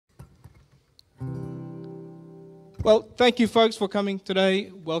Well, thank you, folks, for coming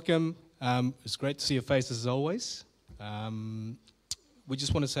today. Welcome. It's great to see your faces as always. We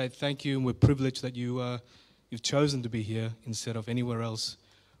just want to say thank you, and we're privileged that you've chosen to be here instead of anywhere else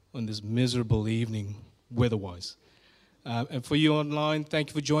on this miserable evening, weather-wise. And for you online, thank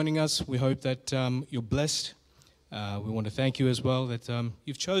you for joining us. We hope that you're blessed. We want to thank you as well that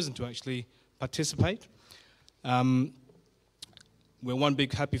you've chosen to actually participate. We're one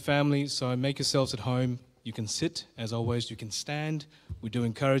big happy family, so make yourselves at home. You can sit, as always. You can stand. We do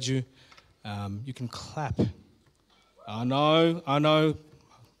encourage you. You can clap. I know.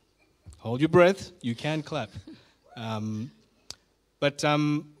 Hold your breath. You can clap. But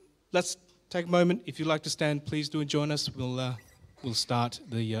let's take a moment. If you'd like to stand, please do join us. We'll start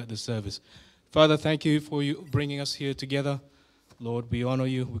the service. Father, thank you for you bringing us here together. Lord, we honor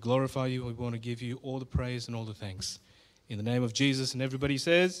you. We glorify you. We want to give you all the praise and all the thanks. In the name of Jesus, and everybody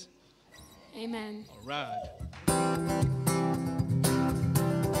says... Amen. All right.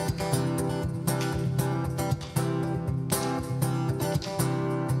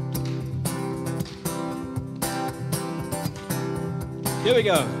 Here we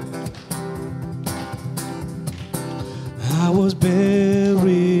go. I was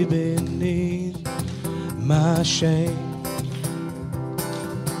buried beneath my shame.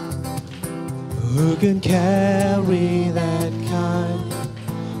 Who can carry that kind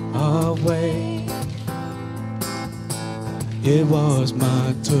of weight? It was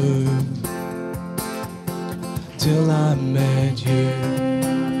my tomb till I met you.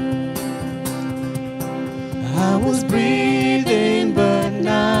 I was breathing but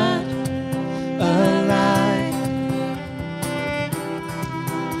not alive.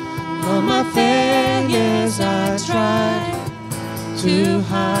 All my failures I tried to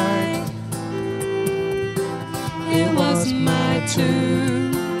hide. It was my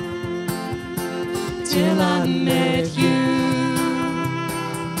tomb till I met you.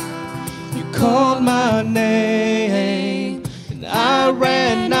 You called my name and I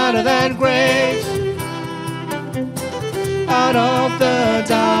ran out of that grave, out of the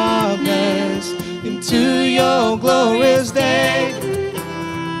darkness into your glorious day.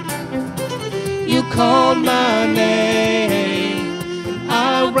 You called my name and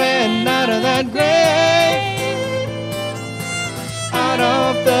I ran out of that grave, out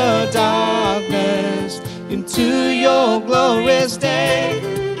of the darkness into your glorious day.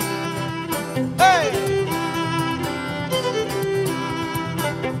 Hey!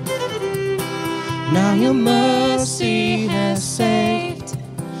 Now your mercy has saved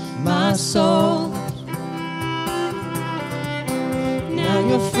my soul. Now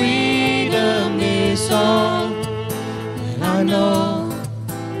your freedom is all that I know.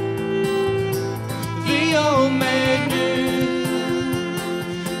 The old made new.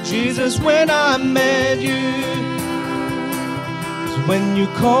 Jesus, when I met you, when you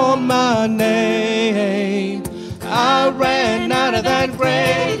called my name, I ran out of that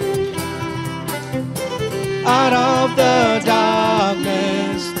grave, out of the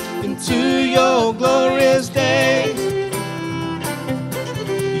darkness into your glorious day.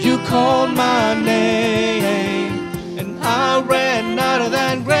 You called my name and I ran out of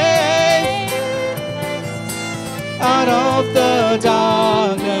that grave, out of the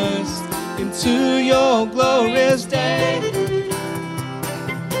darkness into your glorious day.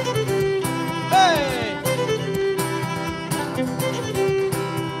 Hey!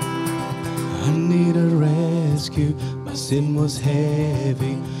 I need a rescue. My sin was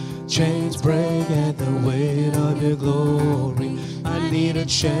heavy. Chains break at the weight of your glory. I needed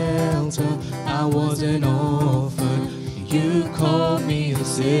shelter. I was an orphan. You called me a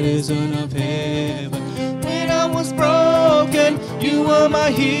citizen of heaven. When I was broken, you were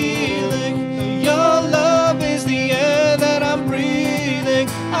my healing. Your love is the air that I'm breathing.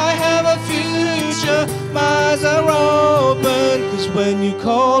 I have a future, my eyes are open. 'Cause when you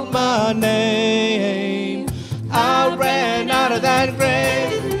called my name, I ran out of that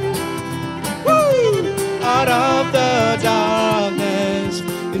grave, woo! Out of the darkness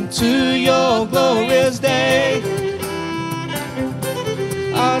into your glorious day.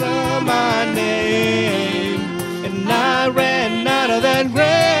 Out of my name, and I ran out of that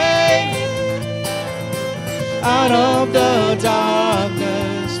grave, out of the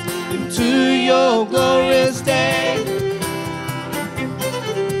darkness into your glorious day.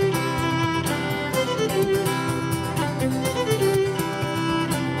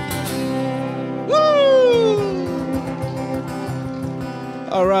 Woo!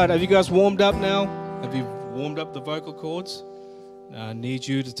 All right, have you guys warmed up now? Have you warmed up the vocal cords? I need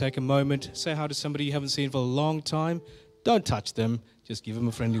you to take a moment, say hi to somebody you haven't seen for a long time. Don't touch them, just give them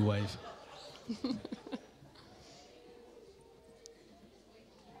a friendly wave.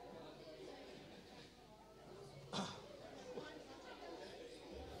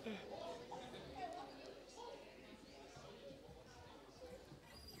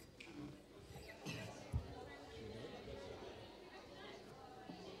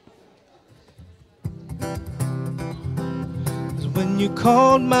 you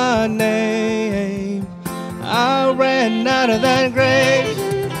called my name, I ran out of that grave,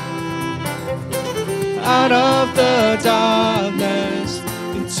 out of the darkness,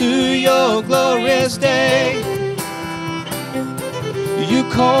 into your glorious day. You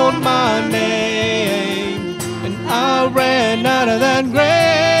called my name, and I ran out of that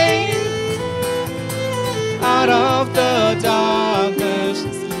grave, out of the darkness,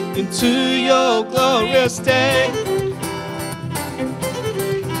 into your glorious day.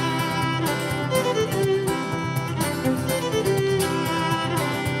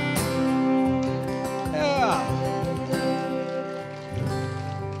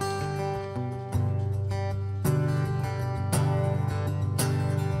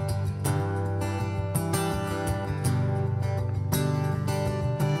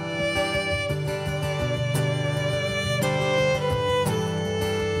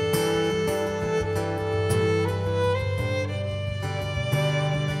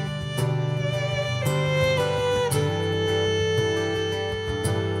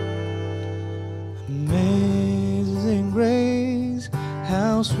 Amazing grace,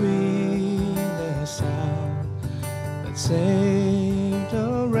 how sweet the sound that saved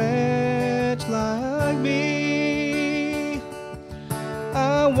a wretch like me.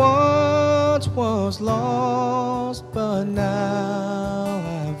 I once was lost, but now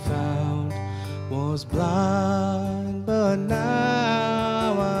I'm found, was blind, but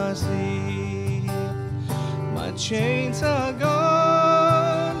now I see. My chains are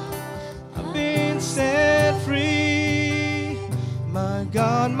gone, set free. My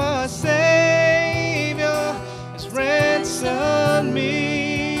God, my Savior has ransomed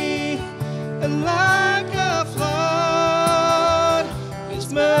me, and like a flood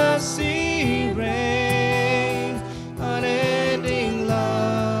His mercy rained, unending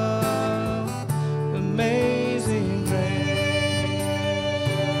love, amazing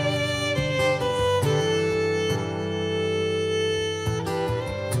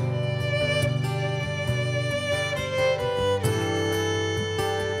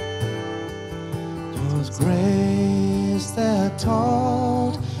grace that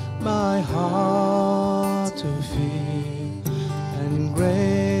taught my heart to fear, and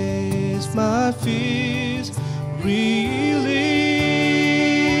grace my fears relieved.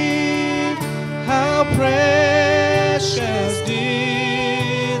 How precious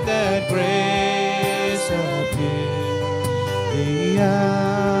did that grace appear the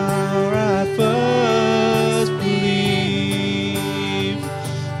hour I first believed.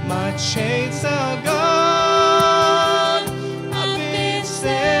 My chains are gone,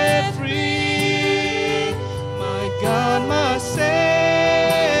 my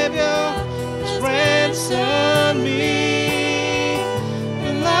Savior has ransomed me,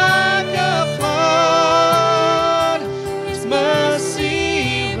 and like a flood His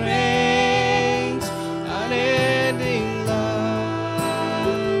mercy reigns, unending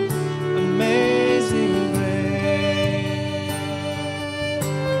love, amazing grace.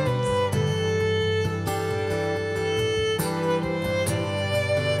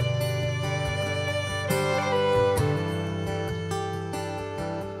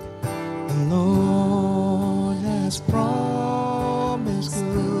 The Lord has promised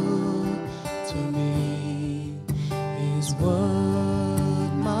good to me, His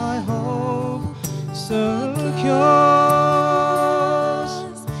word my hope secures.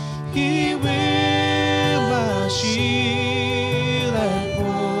 He will my shield and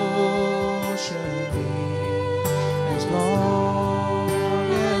portion be, as long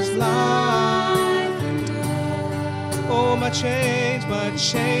as life endures. Oh, my chains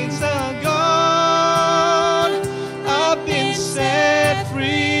are gone, I've been set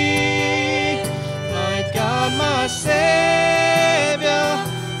free. My God, my Savior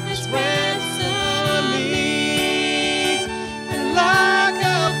has ransomed me, and like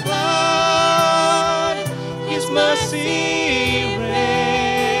a flood His mercy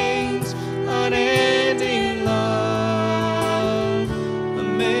reigns, unending love,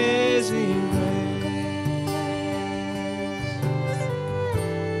 amazing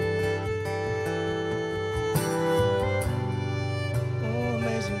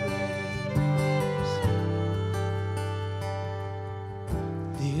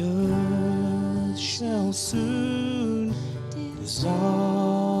shall soon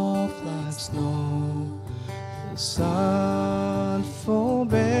dissolve like snow. The sun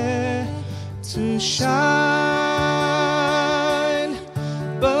forbear to shine,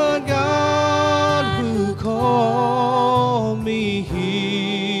 but God who called me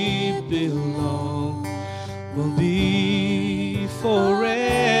here below will be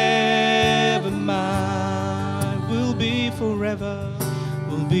forever mine, will be forever.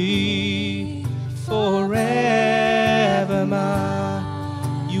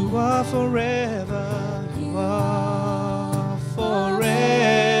 You are forever, you are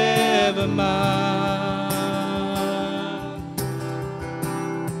forever mine.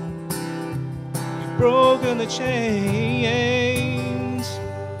 You've broken the chains,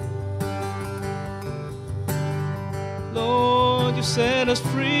 Lord, you set us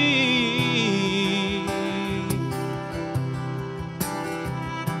free.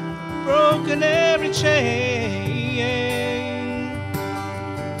 Broken every chain,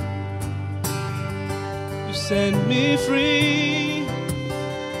 you set me free.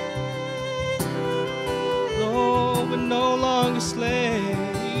 Lord, we're no longer slaves.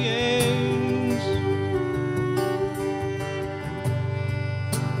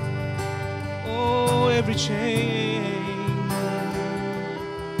 Oh, every chain,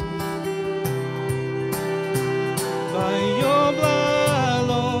 by your blood,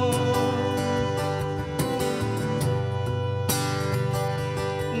 Lord.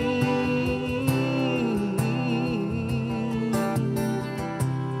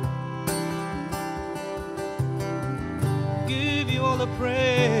 Give you all the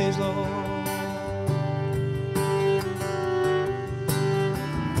praise, Lord.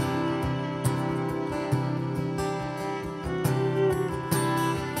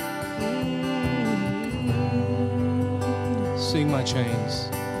 Sing my chains.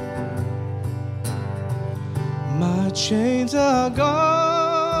 My chains are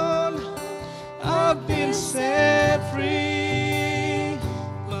gone, I've been set free.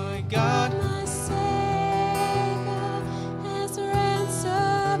 My God, My Savior has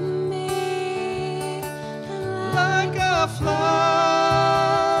ransomed me. like a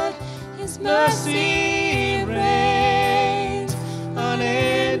flood, His mercy reigns,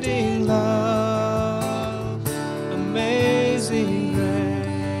 unending love, amazing grace.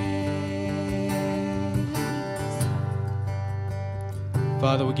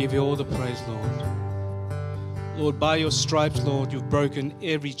 Father, we give you all the praise, Lord. Lord, by your stripes, Lord, you've broken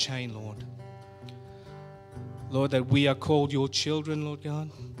every chain, Lord. Lord, that we are called your children, Lord God.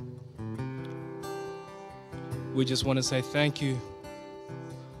 We just want to say thank you.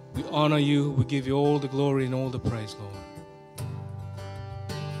 We honor you. We give you all the glory and all the praise, Lord.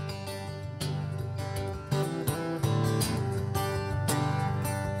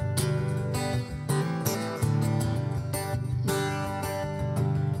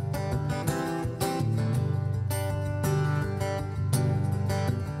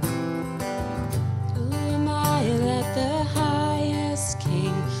 Who am I that the highest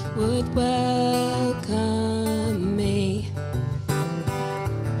King would welcome me?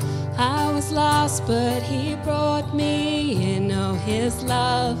 I was lost, but he brought me in. Oh, his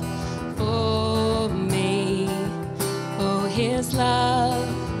love for me. Oh, his love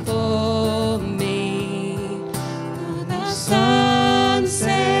for me. Oh, the sun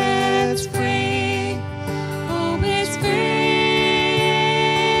sets free. Oh, it's free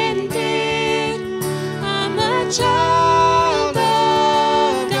indeed. I'm a child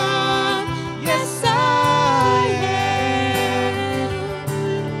of God. Yes, I am.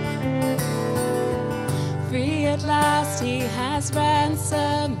 Free at last, he has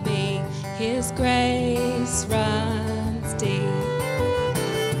ransomed me. His grace runs deep.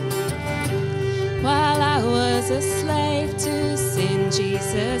 While I was a slave to sin,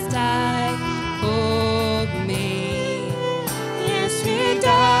 Jesus died for me. Yes, he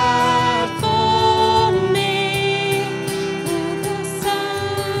died for me. The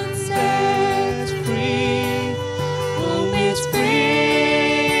sun sets free. Oh, it's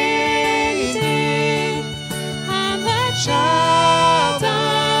free indeed. I'm a child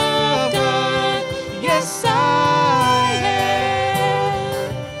of God. Yes, I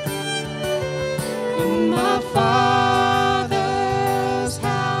am. In my Father's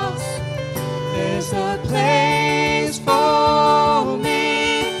house, there's a place for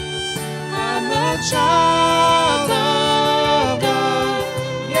me. I'm a child of God.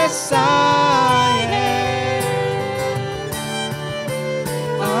 Yes, I am.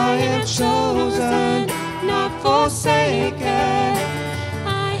 I am chosen, not forsaken.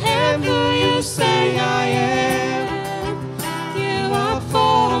 I am who you say I am. You are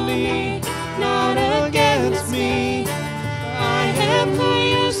for me, not against me. I am who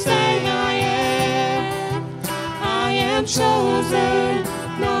you say I am. I am chosen,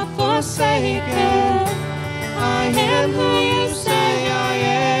 not forsaken. I am who you say I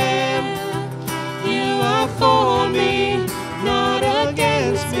am. You are for me, not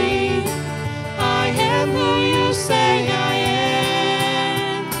against me. I am who you say I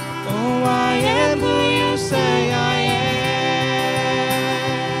am. Oh, I am who you say I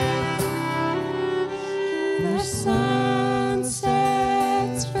am. The sun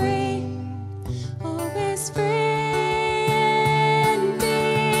sets free.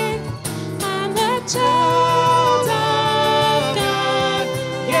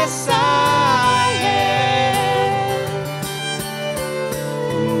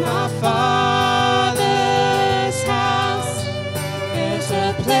 Father's house, there's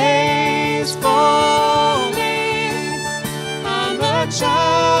a place for me. I'm a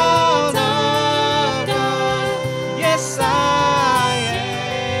child of God. Yes, I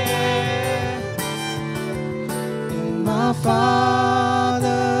am. In my Father's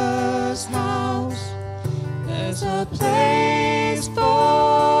house, there's a place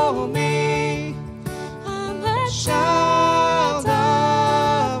for me. I'm a child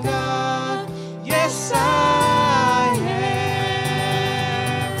of God. Yes, I am.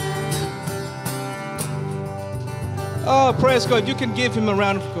 Oh, praise God. You can give him a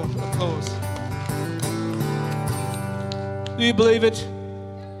round of applause. Do you believe it?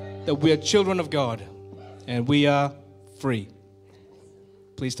 That we are children of God and we are free.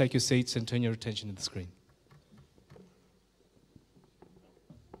 Please take your seats and turn your attention to the screen.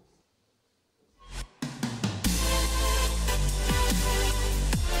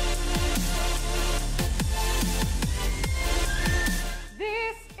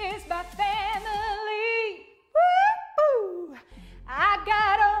 This is my family. Woo-hoo. I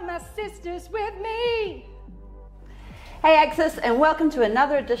got all my sisters with me. Hey Access, and welcome to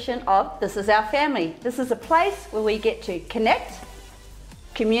another edition of This Is Our Family. This is a place where we get to connect,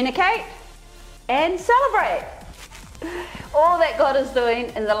 communicate and celebrate all that God is doing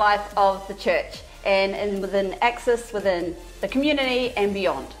in the life of the church and within Access, within the community and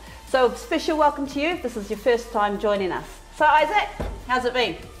beyond. So a special welcome to you if this is your first time joining us. So Isaac, how's it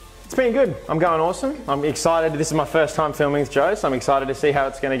been? It's been good. I'm going awesome. I'm excited. This is my first time filming with Joe, so I'm excited to see how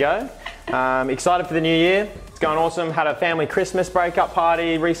it's going to go. Excited for the new year. It's going awesome. Had a family Christmas breakup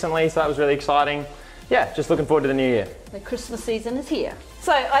party recently, so that was really exciting. Yeah, just looking forward to the new year. The Christmas season is here.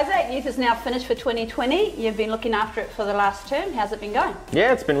 So Isaac, youth is now finished for 2020. You've been looking after it for the last term. How's it been going?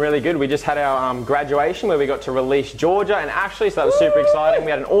 Yeah, it's been really good. We just had our graduation where we got to release Georgia and Ashley, so that was super exciting.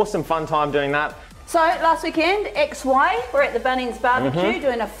 We had an awesome fun time doing that. So last weekend, XY, we're at the Bunnings Barbecue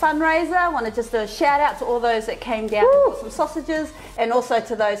doing a fundraiser. I want to just do a shout out to all those that came down and bought some sausages, and also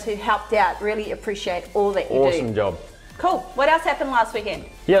to those who helped out. Really appreciate all that you do. Awesome job. Cool. What else happened last weekend?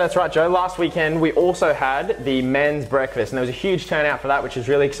 Yeah, that's right, Joe. Last weekend we also had the men's breakfast, and there was a huge turnout for that, which was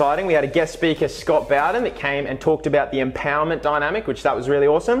really exciting. We had a guest speaker, Scott Bowden, that came and talked about the empowerment dynamic, which that was really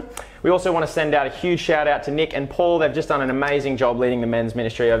awesome. We also want to send out a huge shout out to Nick and Paul. They've just done an amazing job leading the men's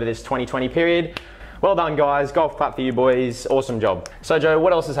ministry over this 2020 period. Well done, guys. Golf clap for you boys. Awesome job. So, Joe,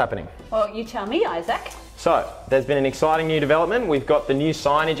 what else is happening? Well, you tell me, Isaac. So, there's been an exciting new development. We've got the new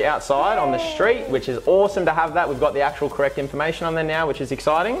signage outside on the street, which is awesome to have that. We've got the actual correct information on there now, which is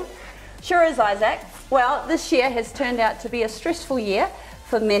exciting. Sure is, Isaac. Well, this year has turned out to be a stressful year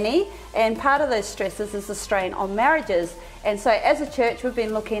for many, and part of those stresses is the strain on marriages. And so, as a church, we've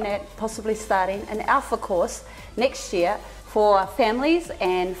been looking at possibly starting an Alpha course next year for families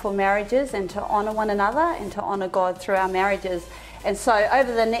and for marriages, and to honour one another and to honour God through our marriages. And so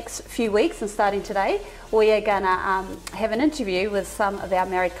over the next few weeks and starting today, we are going to have an interview with some of our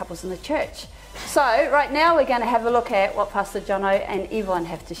married couples in the church. So right now we're going to have a look at what Pastor Jono and Yvonne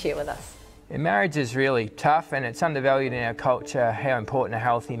have to share with us. Marriage is really tough, and it's undervalued in our culture how important a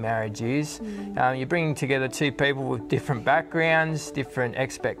healthy marriage is. You're bringing together two people with different backgrounds, different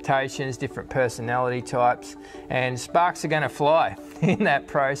expectations, different personality types, and sparks are going to fly in that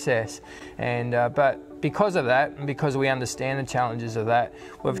process. And but because of that, and because we understand the challenges of that,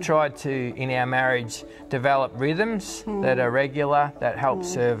 we've tried to, in our marriage, develop rhythms that are regular, that help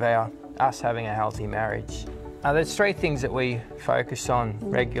serve us having a healthy marriage. There's three things that we focus on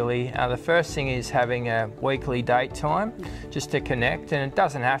regularly. The first thing is having a weekly date time just to connect, and it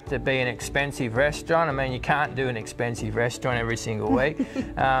doesn't have to be an expensive restaurant. I mean, you can't do an expensive restaurant every single week,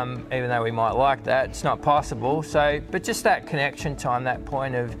 even though we might like that. It's not possible. So, but just that connection time, that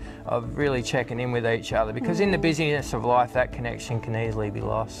point of really checking in with each other, because in the busyness of life, that connection can easily be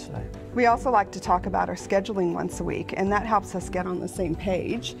lost. So. We also like to talk about our scheduling once a week, and that helps us get on the same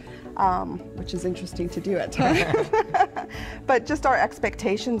page. Which is interesting to do at times. But just our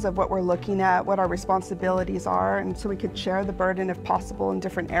expectations of what we're looking at, what our responsibilities are, and so we could share the burden if possible in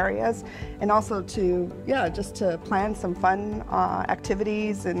different areas, and also to, just to plan some fun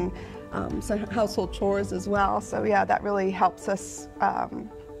activities and some household chores as well. So that really helps us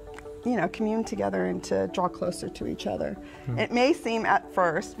commune together and to draw closer to each other. It may seem at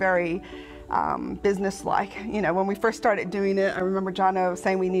first very business-like. When we first started doing it, I remember Jono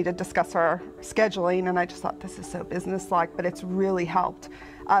saying we need to discuss our scheduling, and I just thought, this is so business-like, but it's really helped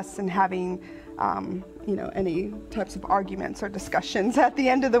us and having you know, any types of arguments or discussions at the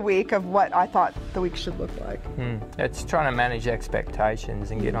end of the week of what I thought the week should look like. It's trying to manage expectations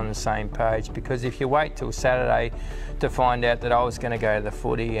and get on the same page, because if you wait till Saturday to find out that I was going to go to the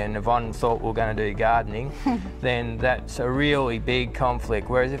footy and Yvonne thought we were going to do gardening, then that's a really big conflict.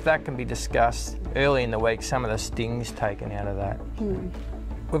 Whereas if that can be discussed early in the week, some of the sting's taken out of that.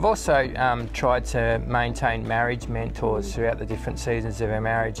 We've also tried to maintain marriage mentors throughout the different seasons of our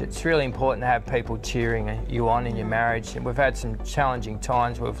marriage. It's really important to have people cheering you on in your marriage. And we've had some challenging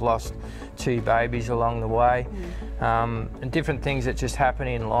times. We've lost 2 babies along the way, and different things that just happen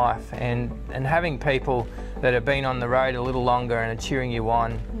in life. And having people that have been on the road a little longer and are cheering you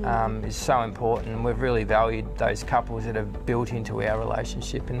on is so important. And we've really valued those couples that have built into our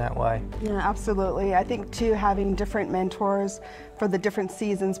relationship in that way. Yeah, absolutely. I think too, having different mentors for the different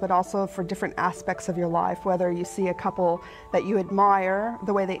seasons, but also for different aspects of your life, whether you see a couple that you admire,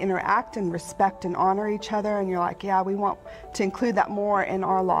 the way they interact and respect and honor each other, and you're like, yeah, we want to include that more in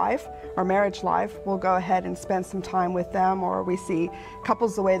our life, our marriage life, we'll go ahead and spend some time with them. Or we see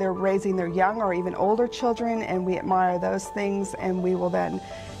couples the way they're raising their young or even older children, and we admire those things, and we will then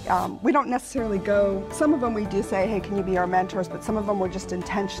we don't necessarily go, some of them we do say, hey, can you be our mentors, but some of them we're just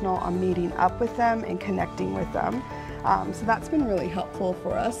intentional on meeting up with them and connecting with them. So that's been really helpful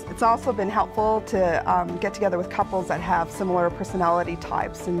for us. It's also been helpful to get together with couples that have similar personality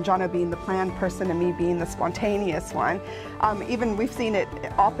types, and Jono being the planned person and me being the spontaneous one. Even we've seen it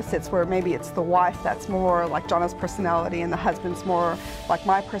opposites, where maybe it's the wife that's more like Jono's personality and the husband's more like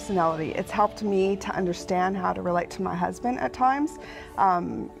my personality. It's helped me to understand how to relate to my husband at times.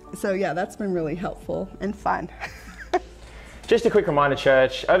 So yeah, that's been really helpful and fun. Just a quick reminder,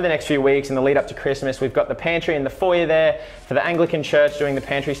 church, over the next few weeks in the lead up to Christmas, we've got the pantry in the foyer there for the Anglican church doing the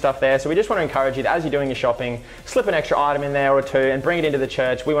pantry stuff there. So we just want to encourage you that as you're doing your shopping, slip an extra item in there or 2 and bring it into the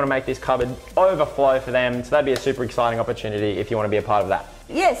church. We want to make this cupboard overflow for them. So that'd be a super exciting opportunity if you want to be a part of that.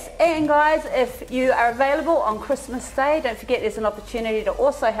 Yes, and guys, if you are available on Christmas Day, don't forget there's an opportunity to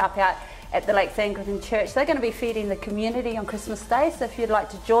also help out at the Lakes Anglican Church. They're going to be feeding the community on Christmas Day, so if you'd like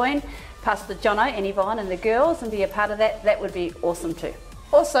to join Pastor Jono and Yvonne and the girls and be a part of that, that would be awesome too.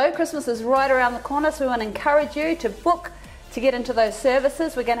 Also, Christmas is right around the corner, so we want to encourage you to book to get into those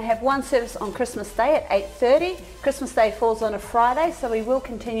services. We're going to have one service on Christmas Day at 8:30. Christmas Day falls on a Friday, so we will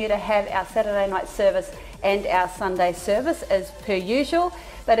continue to have our Saturday night service and our Sunday service as per usual.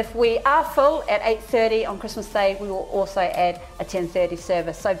 But if we are full at 8:30 on Christmas Day, we will also add a 10:30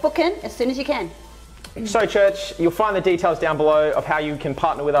 service. So book in as soon as you can. So church, you'll find the details down below of how you can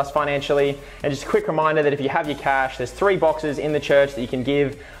partner with us financially. And just a quick reminder that if you have your cash, there's 3 boxes in the church that you can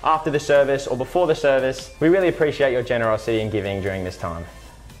give after the service or before the service. We really appreciate your generosity and giving during this time.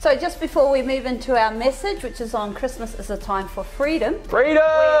 So just before we move into our message, which is on Christmas is a time for freedom.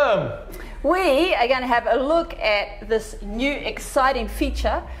 Freedom! We are going to have a look at this new exciting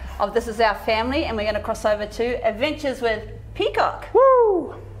feature of This Is Our Family, and we're going to cross over to Adventures with Peacock.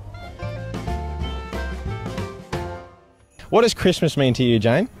 Woo! What does Christmas mean to you,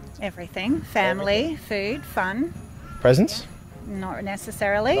 Jane? Everything. Family, food, fun. Presents? Not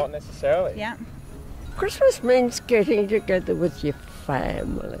necessarily. Not necessarily. Yeah. Christmas means getting together with your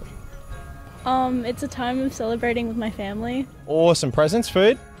family. It's a time of celebrating with my family. Awesome. Presents?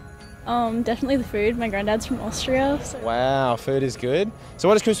 Food? Definitely the food. My granddad's from Austria. So. Wow, food is good. So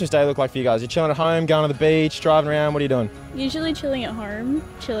what does Christmas Day look like for you guys? You're chilling at home, going to the beach, driving around, what are you doing? Usually chilling at home,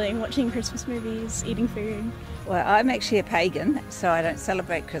 watching Christmas movies, eating food. Well, I'm actually a pagan, so I don't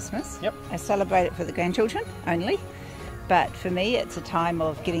celebrate Christmas. Yep. I celebrate it for the grandchildren only. But for me, it's a time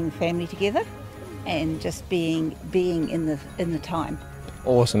of getting the family together and just being in the time.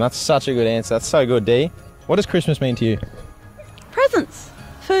 Awesome. That's such a good answer. That's so good, Dee. What does Christmas mean to you? Presents,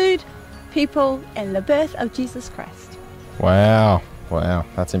 food, people, and the birth of Jesus Christ. Wow. Wow.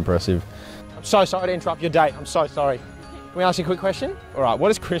 That's impressive. I'm so sorry to interrupt your date. I'm so sorry. Can we ask you a quick question? All right. What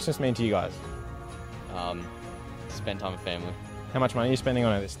does Christmas mean to you guys? Spend time with family. How much money are you spending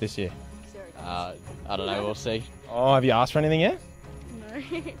on it this year? I don't know, we'll see. Oh, have you asked for anything yet?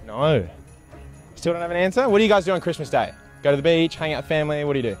 No. No. Still don't have an answer? What do you guys do on Christmas Day? Go to the beach, hang out with family,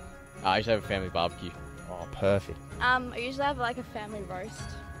 what do you do? I usually have a family barbecue. Oh, perfect. I usually have like a family roast.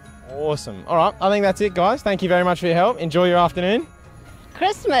 Awesome. All right, I think that's it, guys. Thank you very much for your help. Enjoy your afternoon.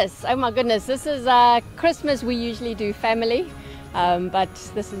 Christmas, oh my goodness, this is Christmas we usually do family. But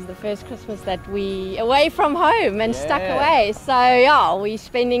this is the first Christmas that we away from home and stuck away. So yeah, we're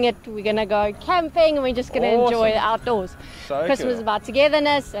spending it, we're going to go camping and we're just going to enjoy the outdoors. So Christmas is about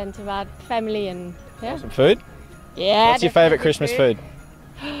togetherness and it's about family and yeah. Some food? Yeah. What's your favourite Christmas food?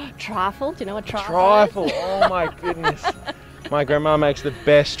 Trifle, do you know what trifle is? Trifle, oh my goodness. My grandma makes the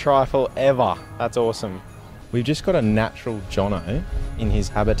best trifle ever. That's awesome. We've just got a natural Jono in his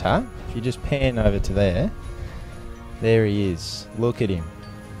habitat. If you just pan over to there he is. Look at him.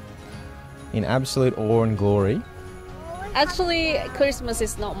 In absolute awe and glory. Actually, Christmas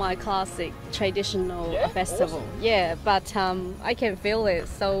is not my classic traditional festival. Awesome. Yeah, but I can feel it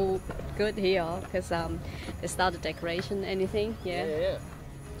so good here because they start the decoration, anything. Yeah.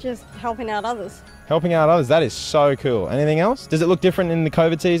 Just helping out others. Helping out others, that is so cool. Anything else? Does it look different in the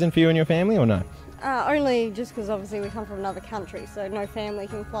COVID season for you and your family or no? Only just because obviously we come from another country, so no family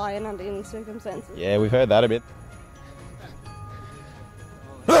can fly in under any circumstances. Yeah, we've heard that a bit.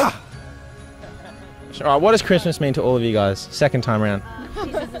 All right, what does Christmas mean to all of you guys? Second time around.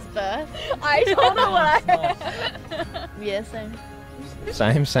 Jesus' birth. I don't know what Yeah, same.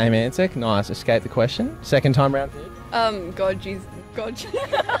 Same answer. Nice. Escape the question. Second time round. God, Jesus.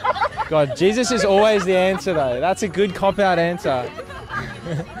 God, Jesus is always the answer though. That's a good cop-out answer.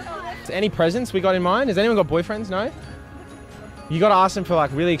 Any presents we got in mind? Has anyone got boyfriends? No? You got to ask them for like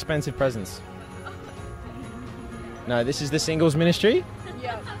really expensive presents. No, this is the singles ministry.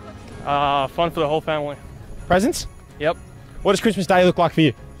 Yeah. Fun for the whole family. Presents? Yep. What does Christmas Day look like for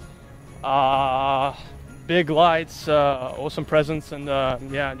you? Big lights, awesome presents, and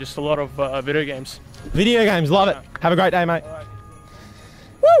yeah, just a lot of video games. Video games, love it. Have a great day, mate. Right.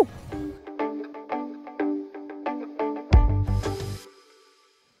 Woo!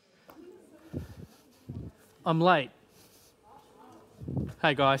 I'm late.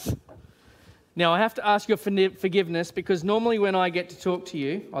 Hey guys. Now I have to ask your forgiveness because normally when I get to talk to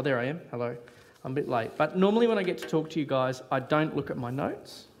you, oh there I am, hello, I'm a bit late, but normally when I get to talk to you guys, I don't look at my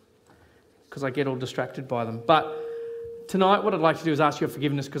notes because I get all distracted by them. But tonight what I'd like to do is ask your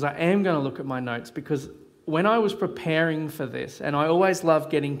forgiveness because I am going to look at my notes because when I was preparing for this, and I always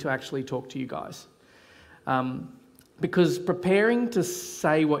love getting to actually talk to you guys, because preparing to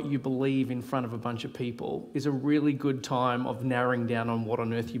say what you believe in front of a bunch of people is a really good time of narrowing down on what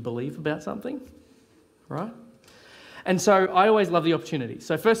on earth you believe about something, right? And so I always love the opportunity.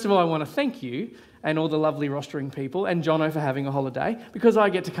 So first of all, I want to thank you and all the lovely rostering people and Jono for having a holiday because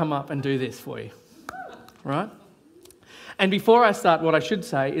I get to come up and do this for you, right? And before I start, what I should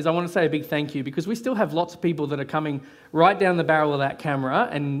say is I want to say a big thank you because we still have lots of people that are coming right down the barrel of that camera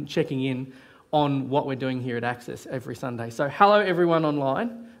and checking in on what we're doing here at Access every Sunday. So hello everyone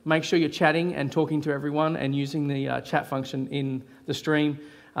online. Make sure you're chatting and talking to everyone and using the chat function in the stream.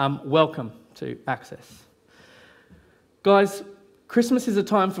 Welcome to Access. Guys, Christmas is a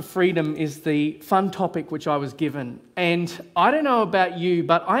time for freedom is the fun topic which I was given. And I don't know about you,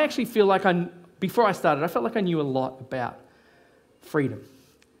 but I actually feel like before I started, I felt like I knew a lot about freedom.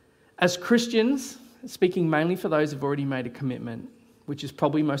 As Christians, speaking mainly for those who've already made a commitment, which is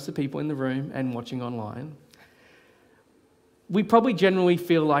probably most of the people in the room and watching online, we probably generally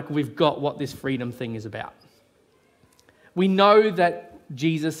feel like we've got what this freedom thing is about. We know that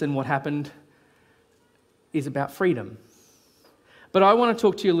Jesus and what happened is about freedom. But I want to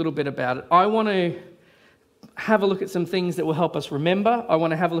talk to you a little bit about it. I want to have a look at some things that will help us remember. I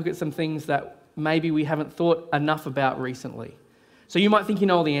want to have a look at some things that maybe we haven't thought enough about recently. So you might think you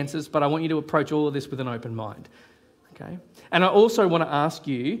know all the answers, but I want you to approach all of this with an open mind. Okay? And I also want to ask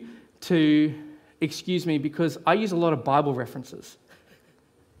you to excuse me because I use a lot of Bible references.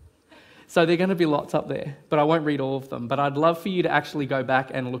 So there are going to be lots up there, but I won't read all of them. But I'd love for you to actually go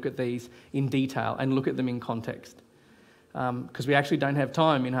back and look at these in detail and look at them in context. Because we actually don't have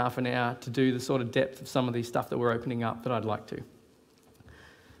time in half an hour to do the sort of depth of some of these stuff that we're opening up that I'd like to.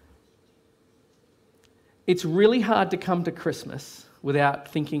 It's really hard to come to Christmas without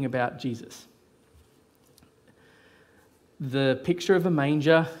thinking about Jesus. The picture of a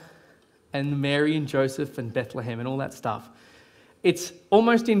manger and Mary and Joseph and Bethlehem and all that stuff. It's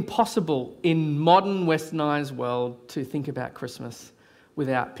almost impossible in modern westernized world to think about Christmas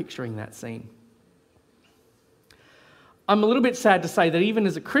without picturing that scene. I'm a little bit sad to say that even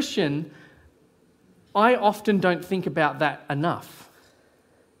as a Christian, I often don't think about that enough.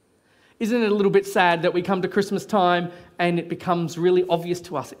 Isn't it a little bit sad that we come to Christmas time and it becomes really obvious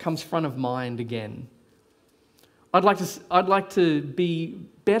to us, it comes front of mind again? I'd like to be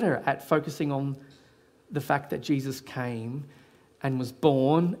better at focusing on the fact that Jesus came and was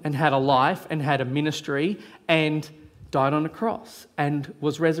born and had a life and had a ministry and died on a cross and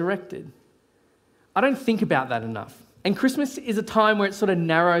was resurrected. I don't think about that enough. And Christmas is a time where it sort of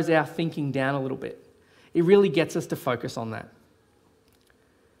narrows our thinking down a little bit. It really gets us to focus on that.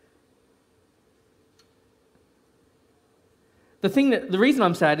 The reason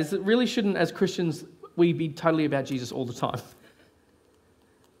I'm sad is that really shouldn't, as Christians, we be totally about Jesus all the time.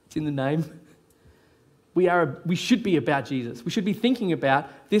 It's in the name. We should be about Jesus. We should be thinking about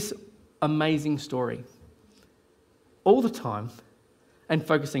this amazing story all the time and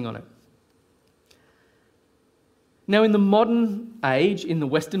focusing on it. Now, in the modern age, in the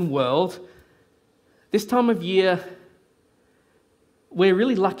Western world, this time of year, we're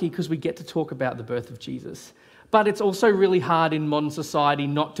really lucky because we get to talk about the birth of Jesus. But it's also really hard in modern society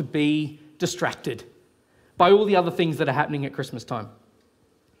not to be distracted by all the other things that are happening at Christmas time.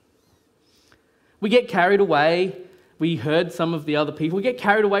 We get carried away. We heard some of the other people. We get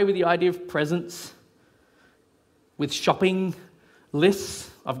carried away with the idea of presents, with shopping lists.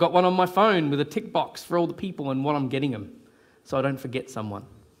 I've got one on my phone with a tick box for all the people and what I'm getting them, so I don't forget someone.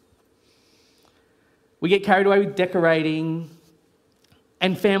 We get carried away with decorating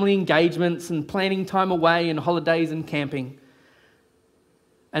and family engagements and planning time away and holidays and camping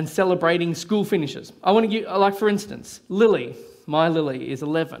and celebrating school finishes. I want to give, like for instance, Lily, my Lily is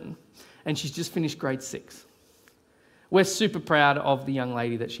 11 and she's just finished grade 6. We're super proud of the young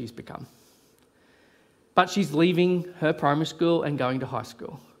lady that she's become. But she's leaving her primary school and going to high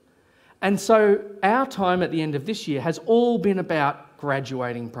school. And so our time at the end of this year has all been about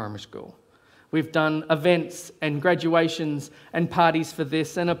graduating primary school. We've done events and graduations and parties for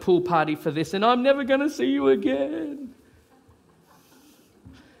this and a pool party for this, and I'm never going to see you again.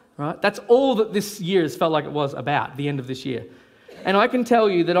 Right? That's all that this year has felt like it was about, the end of this year. And I can tell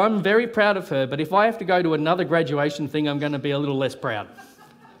you that I'm very proud of her, but if I have to go to another graduation thing, I'm going to be a little less proud.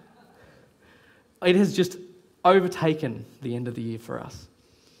 It has just overtaken the end of the year for us.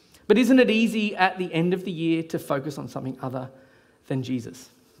 But isn't it easy at the end of the year to focus on something other than Jesus?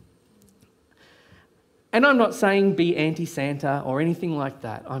 And I'm not saying be anti-Santa or anything like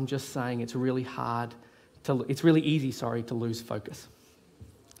that. I'm just saying it's really easy to lose focus.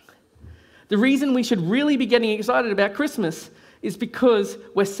 The reason we should really be getting excited about Christmas is because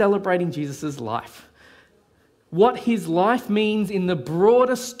we're celebrating Jesus' life. What his life means in the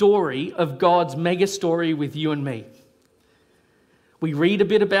broader story of God's mega story with you and me. We read a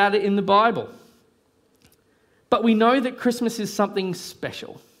bit about it in the Bible. But we know that Christmas is something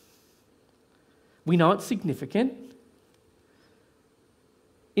special. We know it's significant.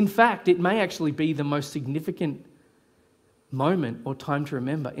 In fact, it may actually be the most significant moment or time to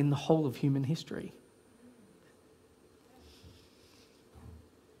remember in the whole of human history.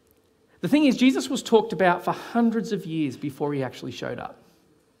 The thing is, Jesus was talked about for hundreds of years before he actually showed up.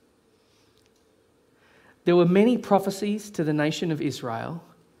 There were many prophecies to the nation of Israel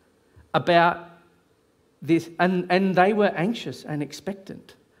about this, and they were anxious and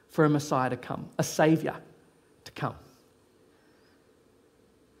expectant for a Messiah to come, a Saviour to come.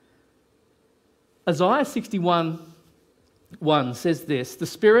 Isaiah 61:1 says this, "The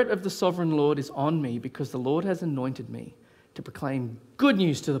Spirit of the Sovereign Lord is on me because the Lord has anointed me to proclaim good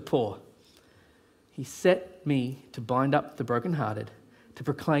news to the poor. He set me to bind up the brokenhearted, to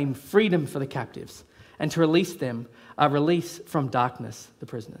proclaim freedom for the captives, and to release them, a release from darkness, the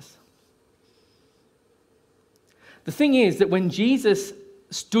prisoners." The thing is that when Jesus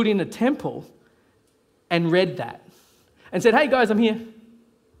stood in a temple and read that and said, "Hey guys, I'm here,"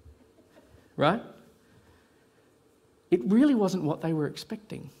 right? It really wasn't what they were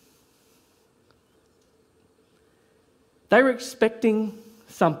expecting. They were expecting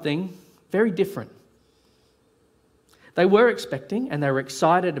something very different. They were expecting and they were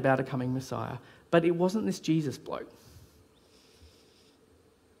excited about a coming Messiah, but it wasn't this Jesus bloke.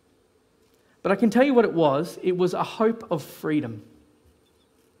 But I can tell you what it was. It was a hope of freedom.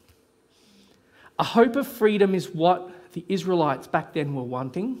 A hope of freedom is what the Israelites back then were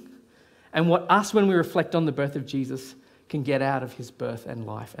wanting, and what us, when we reflect on the birth of Jesus, can get out of his birth and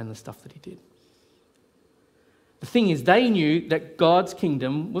life and the stuff that he did. The thing is, they knew that God's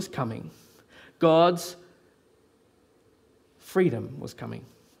kingdom was coming. God's freedom was coming.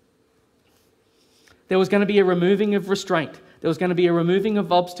 There was going to be a removing of restraint. There was going to be a removing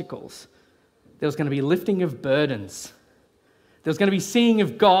of obstacles. There was going to be a lifting of burdens. There was going to be seeing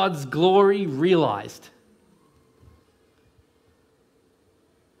of God's glory realized.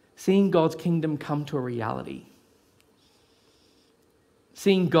 Seeing God's kingdom come to a reality.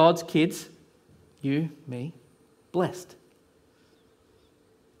 Seeing God's kids, you, me, blessed.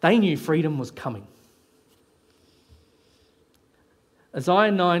 They knew freedom was coming.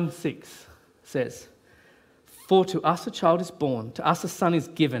 Isaiah 9:6 says, "For to us a child is born, to us a son is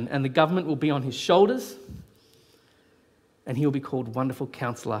given, and the government will be on his shoulders, and he will be called Wonderful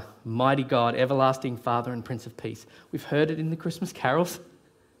Counselor, Mighty God, Everlasting Father, and Prince of Peace." We've heard it in the Christmas carols.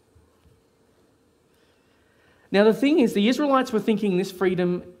 Now the thing is, the Israelites were thinking this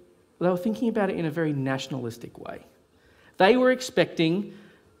freedom, they were thinking about it in a very nationalistic way. They were expecting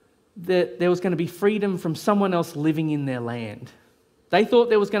that there was going to be freedom from someone else living in their land. They thought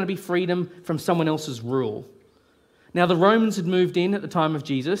there was going to be freedom from someone else's rule. Now, the Romans had moved in at the time of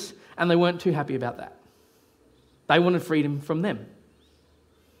Jesus, and they weren't too happy about that. They wanted freedom from them.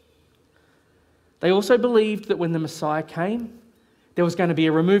 They also believed that when the Messiah came, there was going to be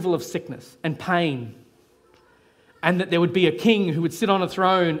a removal of sickness and pain, and that there would be a king who would sit on a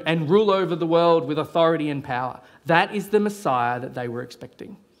throne and rule over the world with authority and power. That is the Messiah that they were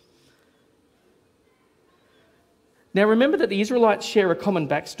expecting. Now, remember that the Israelites share a common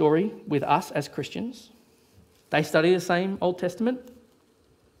backstory with us as Christians. They study the same Old Testament.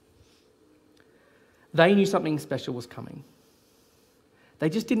 They knew something special was coming. They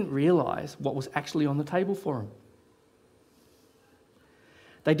just didn't realise what was actually on the table for them.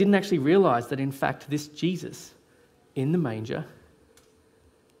 They didn't actually realise that, in fact, this Jesus in the manger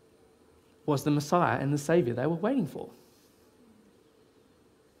was the Messiah and the Saviour they were waiting for.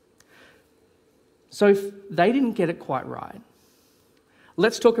 So if they didn't get it quite right,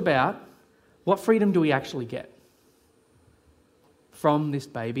 let's talk about what freedom do we actually get from this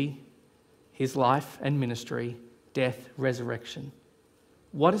baby, his life and ministry, death, resurrection.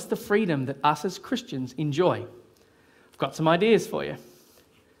 What is the freedom that us as Christians enjoy? I've got some ideas for you.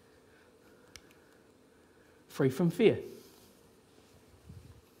 Free from fear.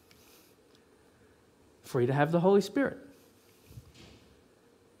 Free to have the Holy Spirit.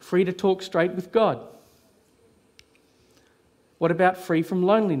 Free to talk straight with God. What about free from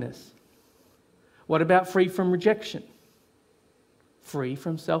loneliness? What about free from rejection? Free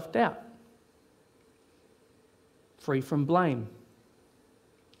from self-doubt. Free from blame.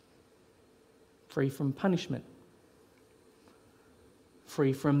 Free from punishment.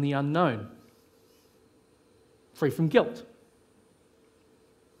 Free from the unknown. Free from guilt.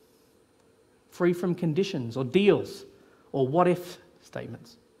 Free from conditions or deals or what-if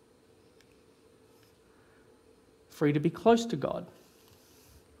statements. Free to be close to God.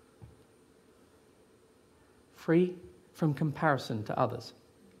 Free from comparison to others.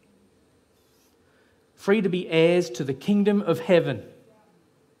 Free to be heirs to the kingdom of heaven.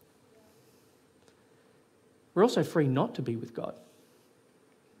 We're also free not to be with God.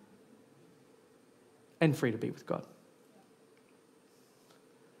 And free to be with God.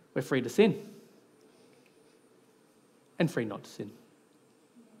 We're free to sin. And free not to sin.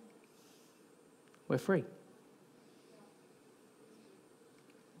 We're free.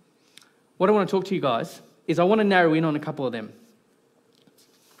 What I want to talk to you guys is I want to narrow in on a couple of them.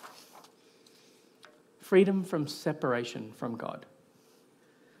 Freedom from separation from God.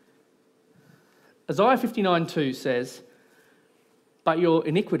 Isaiah 59:2 says, "But your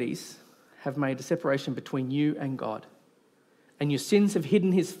iniquities have made a separation between you and God, and your sins have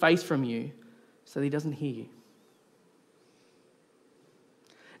hidden his face from you so that he doesn't hear you."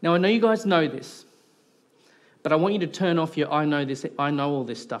 Now, I know you guys know this, but I want you to turn off your I know all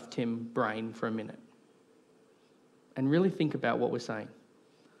this stuff, Tim, brain for a minute and really think about what we're saying.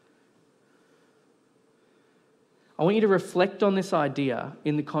 I want you to reflect on this idea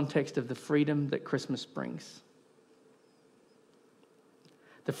in the context of the freedom that Christmas brings.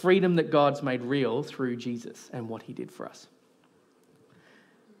 The freedom that God's made real through Jesus and what he did for us.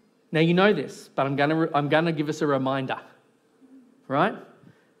 Now, you know this, but I'm going to give us a reminder, right?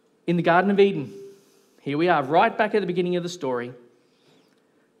 In the Garden of Eden, here we are, right back at the beginning of the story.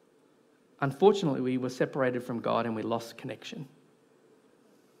 Unfortunately, we were separated from God and we lost connection.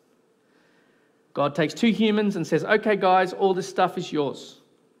 God takes two humans and says, "Okay, guys, all this stuff is yours,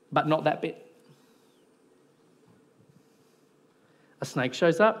 but not that bit." A snake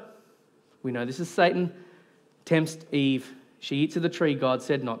shows up. We know this is Satan. Tempts Eve. She eats of the tree God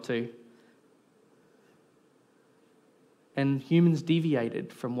said not to. And humans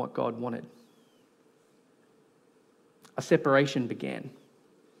deviated from what God wanted. A separation began.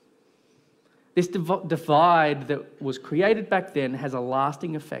 This divide that was created back then has a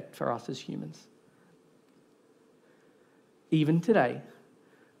lasting effect for us as humans. Even today,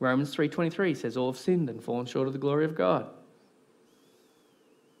 Romans 3:23 says, "All have sinned and fallen short of the glory of God."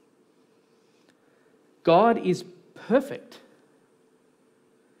 God is perfect.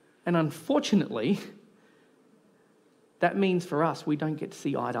 And unfortunately, that means for us, we don't get to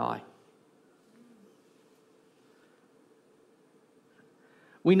see eye to eye.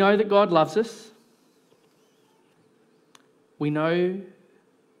 We know that God loves us. We know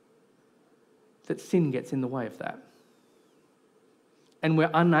that sin gets in the way of that. And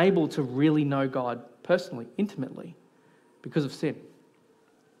we're unable to really know God personally, intimately, because of sin.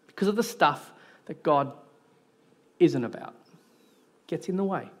 Because of the stuff that God isn't about. Gets in the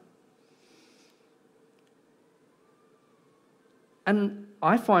way. And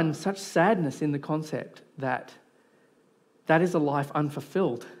I find such sadness in the concept that that is a life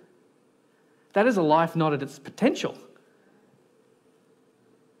unfulfilled. That is a life not at its potential.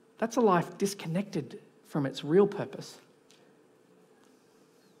 That's a life disconnected from its real purpose.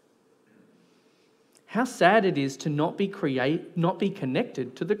 How sad it is to not be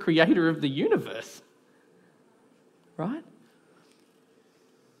connected to the creator of the universe. Right?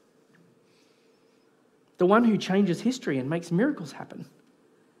 The one who changes history and makes miracles happen.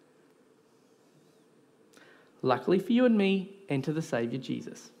 Luckily for you and me, enter the Saviour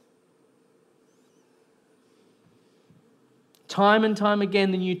Jesus. Time and time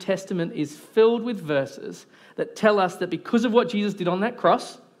again, the New Testament is filled with verses that tell us that because of what Jesus did on that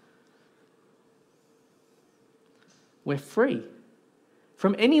cross, we're free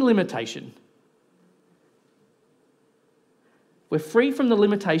from any limitation. We're free from the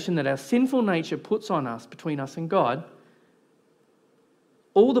limitation that our sinful nature puts on us, between us and God.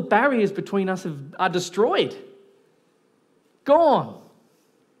 All the barriers between us are destroyed. Gone.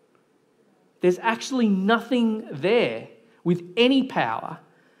 There's actually nothing there with any power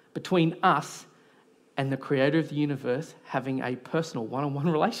between us and the creator of the universe having a personal one-on-one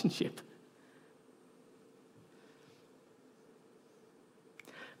relationship.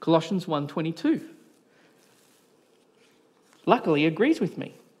 Colossians 1:22 luckily agrees with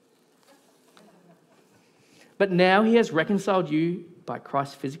me. But now he has reconciled you by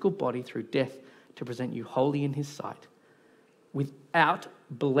Christ's physical body through death to present you holy in his sight, without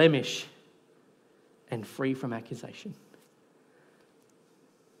blemish and free from accusation.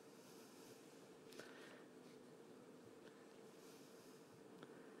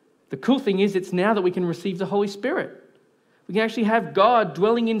 The cool thing is, it's now that we can receive the Holy Spirit. We can actually have God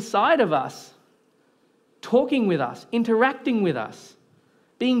dwelling inside of us, talking with us, interacting with us,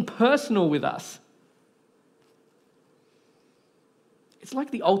 being personal with us. It's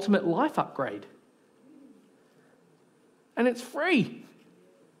like the ultimate life upgrade. And it's free.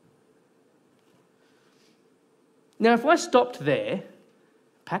 Now, if I stopped there,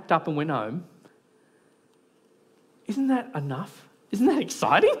 packed up and went home, isn't that enough? Isn't that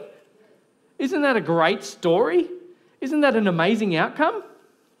exciting? Isn't that a great story? Isn't that an amazing outcome?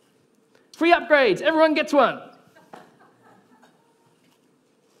 Free upgrades, everyone gets one.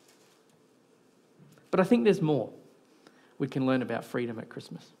 But I think there's more we can learn about freedom at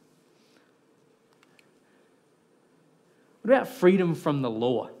Christmas. What about freedom from the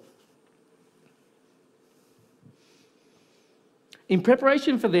law? In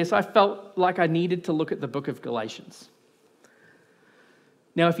preparation for this, I felt like I needed to look at the book of Galatians.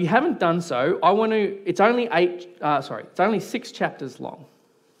 Now, if you haven't done so, it's only 6 chapters long.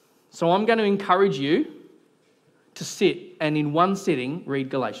 So I'm going to encourage you to sit and in one sitting read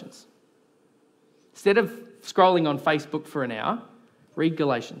Galatians. Instead of scrolling on Facebook for an hour, read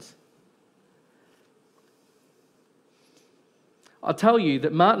Galatians. I'll tell you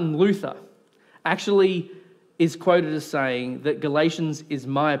that Martin Luther actually is quoted as saying that Galatians is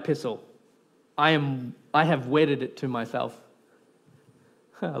my epistle. I have wedded it to myself.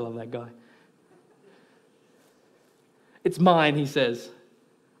 I love that guy. It's mine, he says.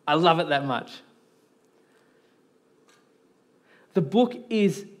 I love it that much. The book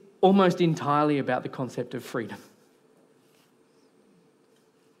is almost entirely about the concept of freedom.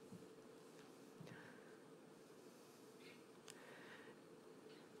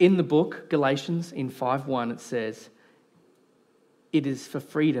 In the book, Galatians, in 5:1, it says, "It is for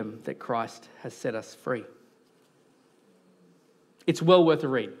freedom that Christ has set us free." It's well worth a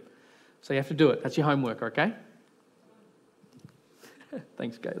read. So you have to do it. That's your homework, okay?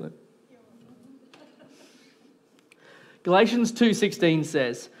 Thanks, Caitlin. Galatians 2:16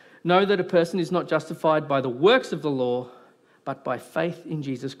 says, "Know that a person is not justified by the works of the law, but by faith in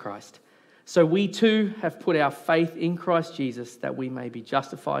Jesus Christ. So we too have put our faith in Christ Jesus, that we may be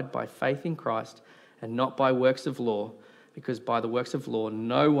justified by faith in Christ and not by works of law, because by the works of law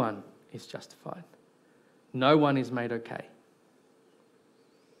no one is justified. No one is made okay."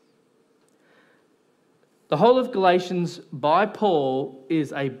 The whole of Galatians by Paul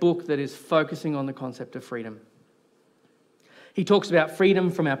is a book that is focusing on the concept of freedom. He talks about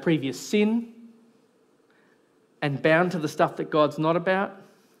freedom from our previous sin and bound to the stuff that God's not about.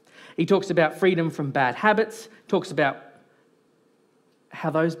 He talks about freedom from bad habits, talks about how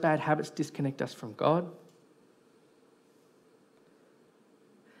those bad habits disconnect us from God.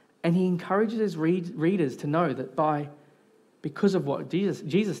 And he encourages his readers to know that because of what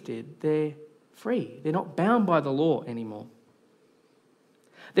Jesus did, they're free. They're not bound by the law anymore.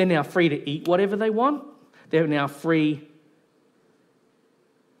 They're now free to eat whatever they want. They're now free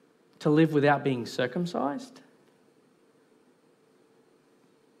to live without being circumcised.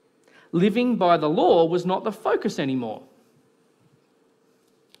 living by the law was not the focus anymore.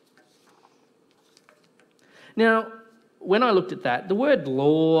 Now, when I looked at that, the word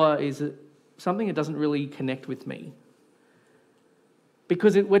law is something that doesn't really connect with me.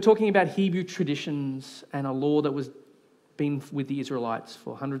 Because we're talking about Hebrew traditions and a law that was been with the Israelites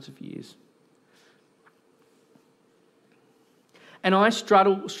for hundreds of years. And I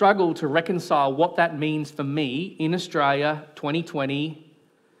struggle to reconcile what that means for me in Australia, 2020,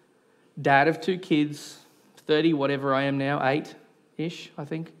 dad of 2 kids, 30, whatever I am now, 8-ish, I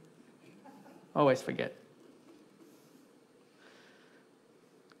think. I always forget.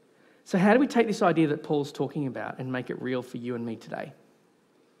 So how do we take this idea that Paul's talking about and make it real for you and me today?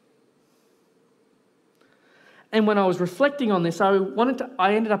 And when I was reflecting on this, I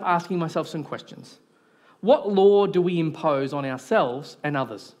ended up asking myself some questions. What law do we impose on ourselves and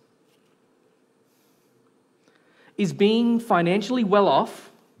others? Is being financially well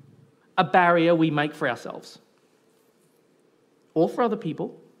off a barrier we make for ourselves? Or for other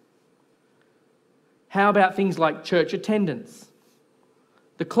people? How about things like church attendance?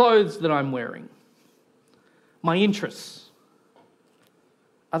 The clothes that I'm wearing? My interests?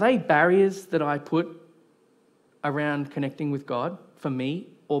 Are they barriers that I put around connecting with God for me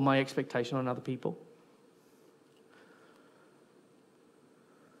or my expectation on other people?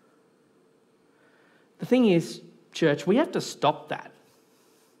 The thing is, church, we have to stop that.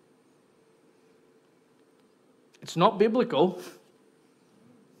 It's not biblical.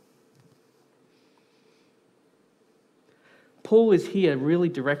 Paul is here really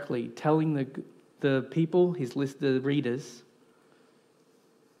directly telling the people, the readers,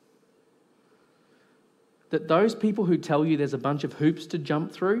 that those people who tell you there's a bunch of hoops to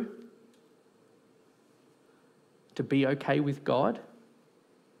jump through to be okay with God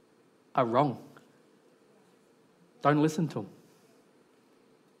are wrong. Don't listen to them.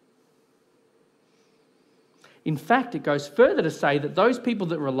 In fact, it goes further to say that those people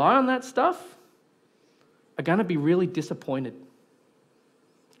that rely on that stuff are going to be really disappointed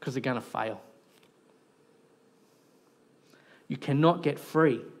because they're going to fail. You cannot get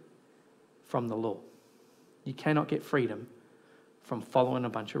free from the law. You cannot get freedom from following a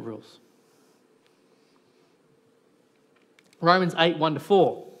bunch of rules. Romans 8,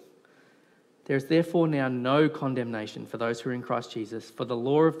 1-4. There is therefore now no condemnation for those who are in Christ Jesus, for the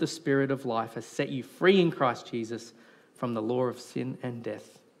law of the Spirit of life has set you free in Christ Jesus from the law of sin and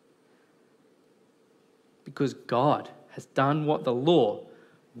death. Because God has done what the law,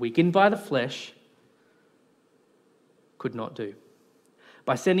 weakened by the flesh, could not do.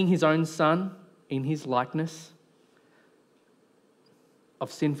 By sending his own Son in his likeness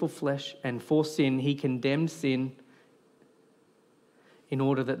of sinful flesh, and for sin, he condemned sin in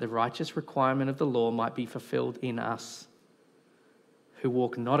order that the righteous requirement of the law might be fulfilled in us, who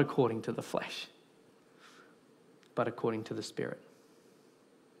walk not according to the flesh, but according to the Spirit.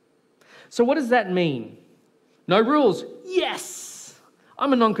 So what does that mean? No rules? Yes!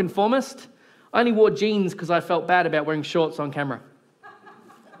 I'm a nonconformist. I only wore jeans because I felt bad about wearing shorts on camera.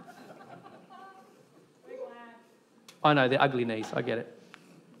 I know, they're ugly knees, I get it.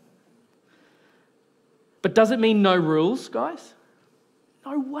 But does it mean no rules, guys?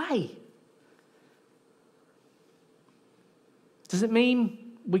 No way. Does it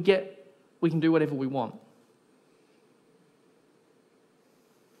mean we can do whatever we want?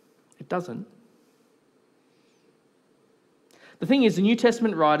 It doesn't. The thing is, the New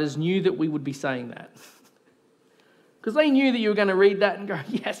Testament writers knew that we would be saying that. Because they knew that you were going to read that and go,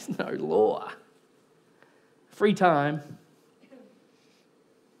 yes, no law. Free time.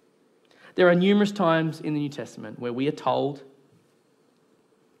 There are numerous times in the New Testament where we are told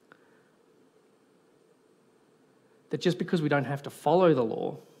that just because we don't have to follow the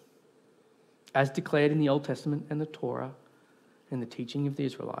law, as declared in the Old Testament and the Torah and the teaching of the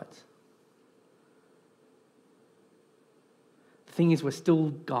Israelites, the thing is we're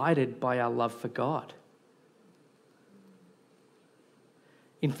still guided by our love for God.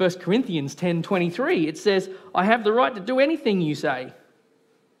 In 1 Corinthians 10:23, it says, I have the right to do anything you say,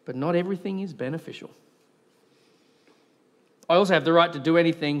 but not everything is beneficial. I also have the right to do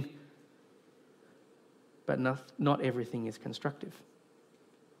anything, but not everything is constructive.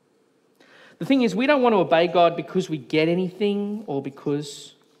 The thing is, we don't want to obey God because we get anything or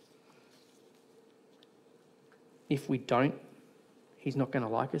because if we don't, he's not going to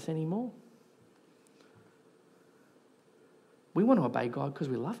like us anymore. We want to obey God because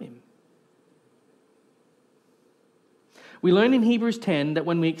we love him. We learn in Hebrews 10 that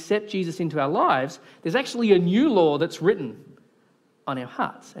when we accept Jesus into our lives, there's actually a new law that's written on our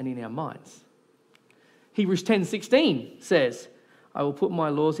hearts and in our minds. Hebrews 10:16 says, I will put my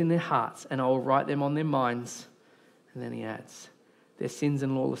laws in their hearts and I will write them on their minds. And then he adds, their sins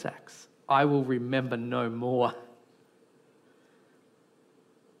and lawless acts I will remember no more.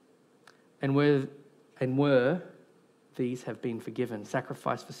 And were these have been forgiven,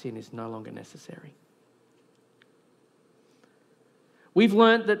 sacrifice for sin is no longer necessary. We've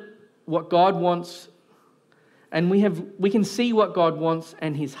learnt that what God wants, and we can see what God wants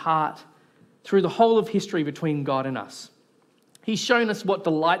and his heart through the whole of history between God and us. He's shown us what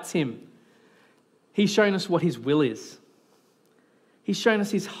delights him. He's shown us what his will is. He's shown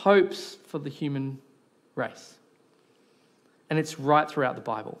us his hopes for the human race. And it's right throughout the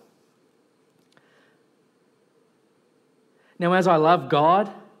Bible. Now, as I love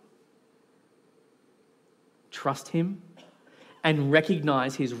God, trust him, and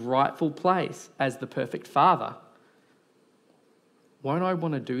recognize his rightful place as the perfect Father, won't I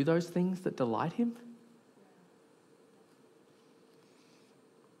want to do those things that delight him?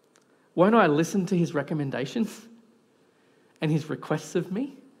 Won't I listen to his recommendations and his requests of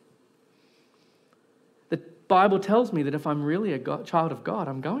me? The Bible tells me that if I'm really a child of God,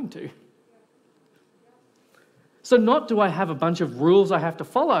 I'm going to. So not do I have a bunch of rules I have to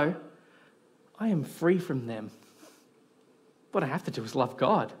follow, I am free from them. What I have to do is love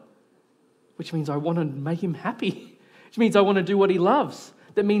God, which means I want to make him happy, which means I want to do what he loves.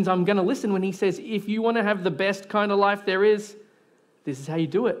 That means I'm going to listen when he says, if you want to have the best kind of life there is, this is how you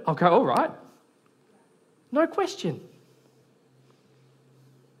do it. I'll go, all right. No question.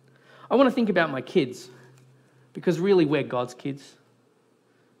 I want to think about my kids, because really we're God's kids.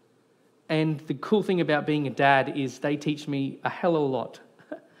 And the cool thing about being a dad is they teach me a hell of a lot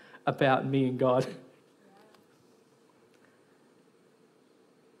about me and God.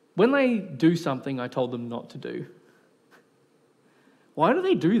 When they do something I told them not to do, why do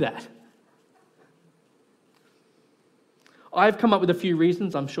they do that? I've come up with a few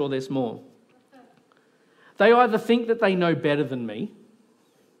reasons. I'm sure there's more. They either think that they know better than me,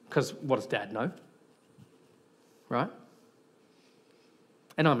 because what does Dad know? Right?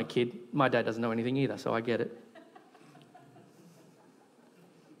 And I'm a kid. My dad doesn't know anything either, so I get it.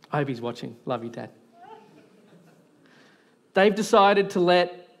 I hope he's watching. Love you, Dad. They've decided to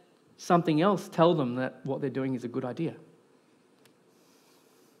let something else tell them that what they're doing is a good idea.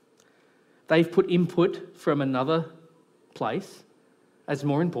 They've put input from another place as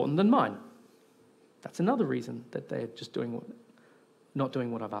more important than mine. That's another reason that they're just not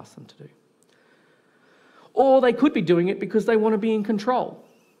doing what I've asked them to do. Or they could be doing it because they want to be in control.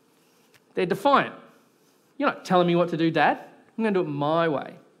 They're defiant. You're not telling me what to do, Dad. I'm going to do it my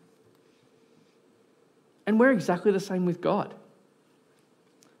way. And we're exactly the same with God.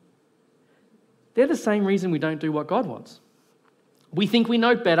 They're the same reason we don't do what God wants. We think we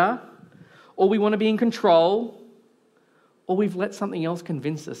know better, or we want to be in control, or we've let something else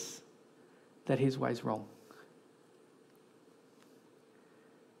convince us that his way's wrong.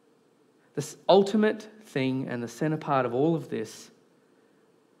 The ultimate thing and the centre part of all of this,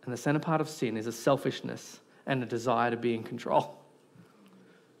 and the centre part of sin, is a selfishness and a desire to be in control.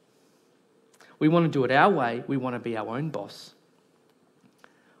 We want to do it our way. We want to be our own boss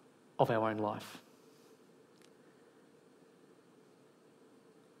of our own life.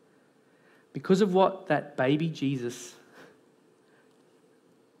 Because of what that baby Jesus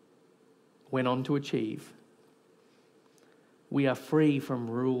went on to achieve, we are free from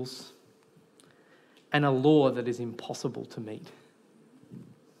rules and a law that is impossible to meet.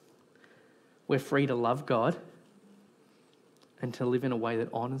 We're free to love God and to live in a way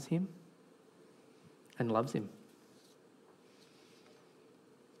that honours him and loves him.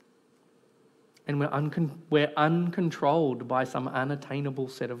 And we're uncontrolled by some unattainable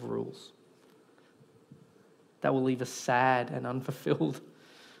set of rules that will leave us sad and unfulfilled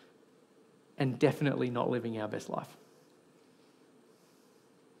and definitely not living our best life.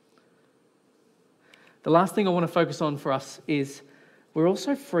 The last thing I want to focus on for us is we're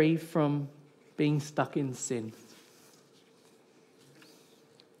also free from being stuck in sin.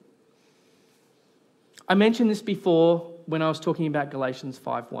 I mentioned this before when I was talking about Galatians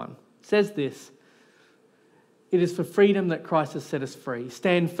 5:1. It says this: "It is for freedom that Christ has set us free.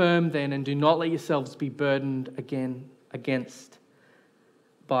 Stand firm then, and do not let yourselves be burdened against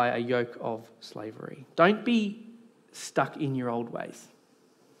by a yoke of slavery." Don't be stuck in your old ways.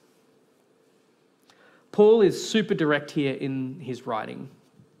 Paul is super direct here in his writing.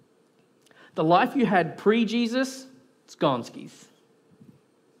 The life you had pre-Jesus, it's gone skis.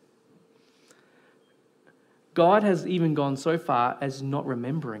 God has even gone so far as not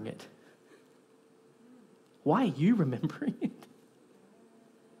remembering it. Why are you remembering it?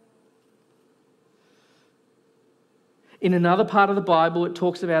 In another part of the Bible, it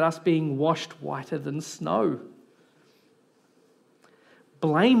talks about us being washed whiter than snow.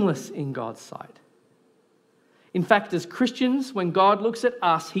 Blameless in God's sight. In fact, as Christians, when God looks at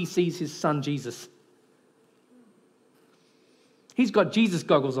us, he sees his son Jesus. He's got Jesus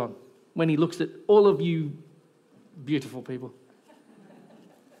goggles on when he looks at all of you beautiful people.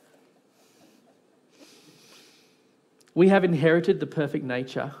 We have inherited the perfect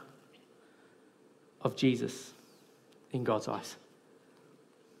nature of Jesus in God's eyes.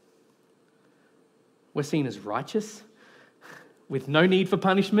 We're seen as righteous, with no need for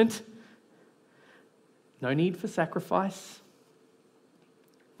punishment, no need for sacrifice.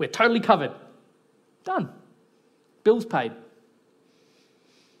 We're totally covered. Done. Bills paid.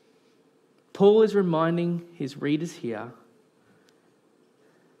 Paul is reminding his readers here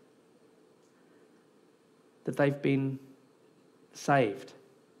that they've been saved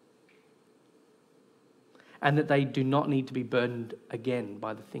and that they do not need to be burdened again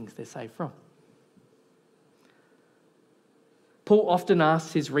by the things they're saved from. Paul often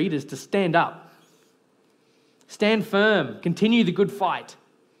asks his readers to stand up, stand firm, continue the good fight,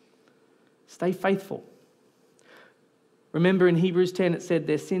 stay faithful. Remember in Hebrews 10 it said,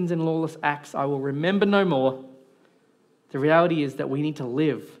 their sins and lawless acts I will remember no more. The reality is that we need to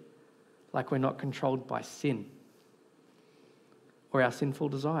live like we're not controlled by sin or our sinful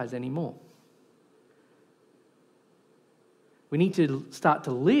desires anymore. We need to start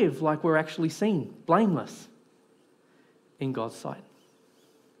to live like we're actually seen, blameless in God's sight.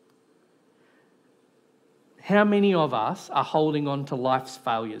 How many of us are holding on to life's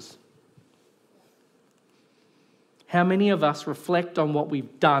failures? How many of us reflect on what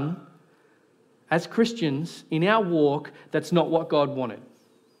we've done as Christians in our walk that's not what God wanted?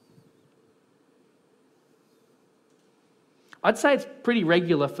 I'd say it's pretty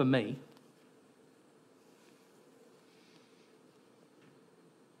regular for me.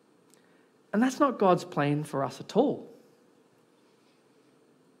 And that's not God's plan for us at all.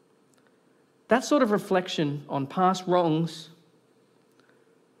 That sort of reflection on past wrongs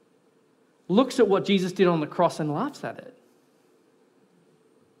looks at what Jesus did on the cross and laughs at it.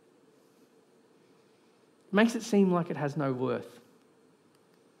 Makes it seem like it has no worth.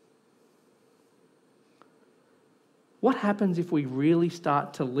 What happens if we really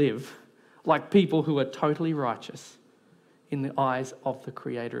start to live like people who are totally righteous in the eyes of the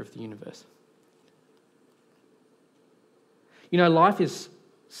Creator of the universe? You know, life is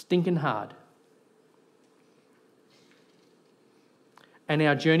stinking hard. And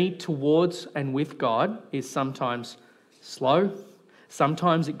our journey towards and with God is sometimes slow.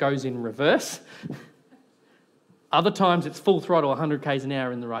 Sometimes it goes in reverse. Other times it's full throttle, 100 k's an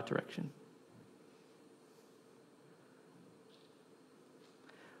hour in the right direction.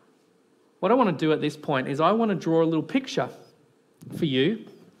 What I want to do at this point is I want to draw a little picture for you.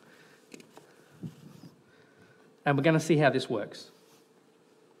 And we're going to see how this works.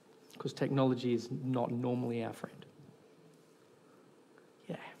 Because technology is not normally our friend.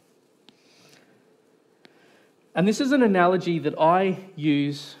 Yeah. And this is an analogy that I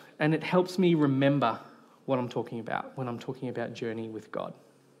use, and it helps me remember what I'm talking about when I'm talking about journey with God.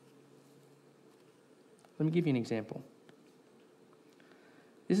 Let me give you an example.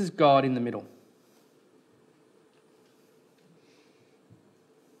 This is God in the middle.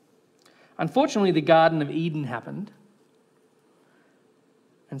 Unfortunately, the Garden of Eden happened,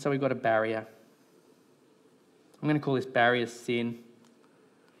 and so we've got a barrier. I'm going to call this barrier sin.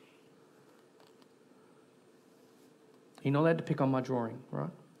 You're not allowed to pick on my drawing,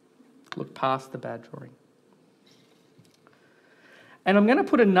 right? Look past the bad drawing. And I'm going to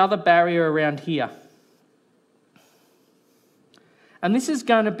put another barrier around here. And this is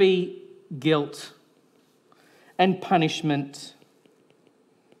going to be guilt and punishment.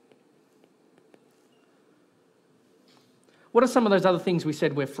 What are some of those other things we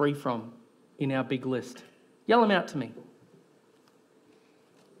said we're free from in our big list? Yell them out to me.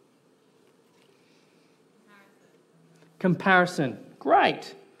 Comparison.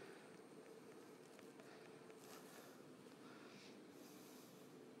 Great.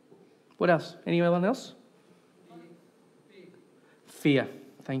 What else? Anyone else? Fear.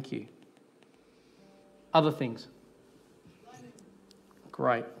 Thank you. Other things?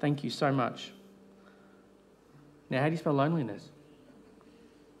 Great. Thank you so much. Now, how do you spell loneliness?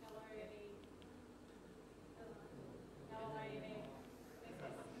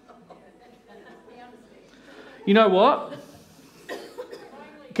 You know what?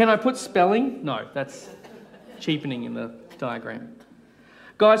 Can I put spelling? No, that's cheapening in the diagram.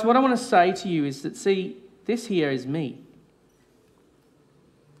 Guys, what I want to say to you is that, see, this here is me.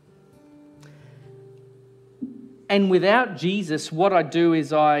 And without Jesus, what I do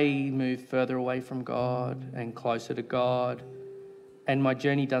is I move further away from God and closer to God. And my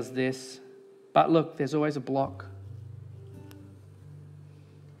journey does this. But look, there's always a block.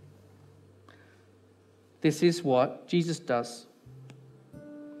 This is what Jesus does.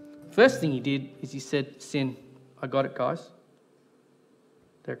 First thing he did is he said, sin. I got it, guys.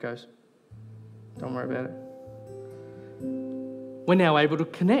 There it goes. Don't worry about it. We're now able to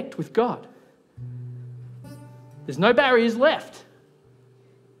connect with God. There's no barriers left.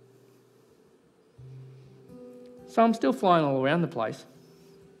 So I'm still flying all around the place.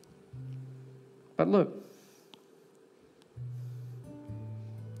 But look,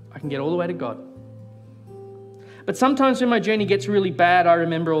 I can get all the way to God. But sometimes when my journey gets really bad, I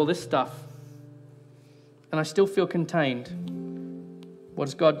remember all this stuff. And I still feel contained. What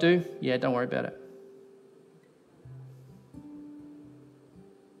does God do? Yeah, don't worry about it.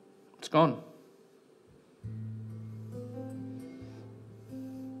 It's gone.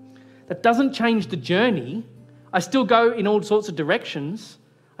 That doesn't change the journey. I still go in all sorts of directions.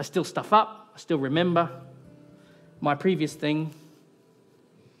 I still stuff up. I still remember my previous thing.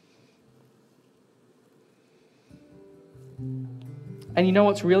 And you know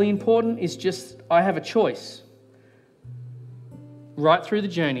what's really important is just I have a choice right through the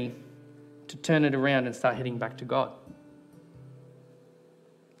journey to turn it around and start heading back to God.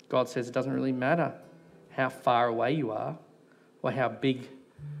 God says it doesn't really matter how far away you are or how big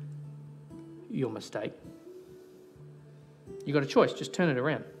your mistake. You got a choice, just turn it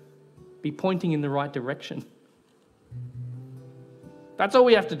around. Be pointing in the right direction. That's all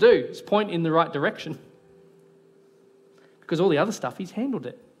we have to do, is point in the right direction. Because all the other stuff, he's handled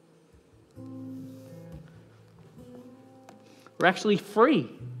it. We're actually free.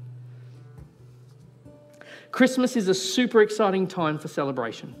 Christmas is a super exciting time for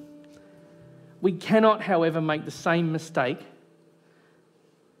celebration. We cannot, however, make the same mistake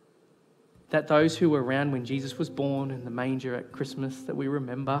that those who were around when Jesus was born in the manger at Christmas that we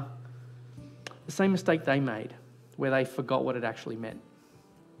remember, the same mistake they made, where they forgot what it actually meant.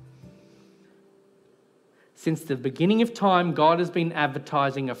 Since the beginning of time, God has been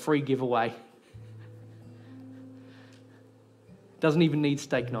advertising a free giveaway. Doesn't even need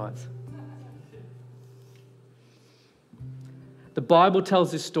steak nights. The Bible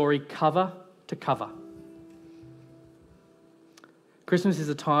tells this story cover to cover. Christmas is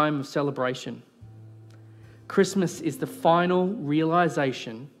a time of celebration. Christmas is the final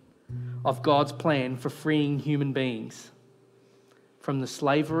realization of God's plan for freeing human beings from the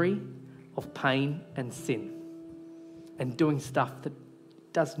slavery of pain and sin and doing stuff that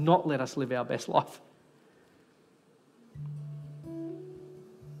does not let us live our best life.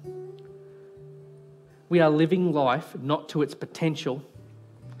 We are living life not to its potential,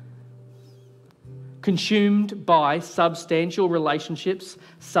 consumed by substantial relationships,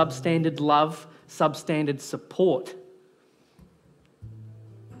 substandard love, substandard support,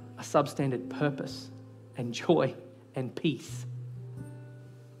 a substandard purpose and joy and peace.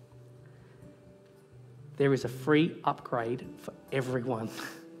 There is a free upgrade for everyone.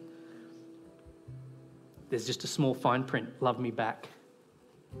 There's just a small fine print, love me back.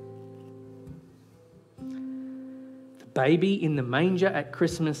 The baby in the manger at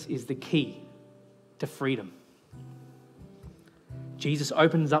Christmas is the key to freedom. Jesus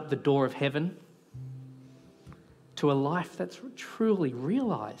opens up the door of heaven to a life that's truly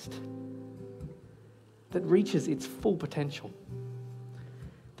realized, that reaches its full potential.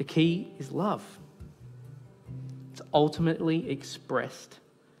 The key is love. It's ultimately expressed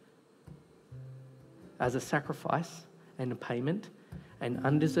as a sacrifice and a payment and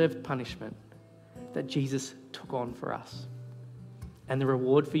undeserved punishment that Jesus took on for us. And the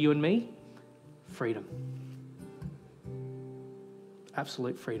reward for you and me? Freedom.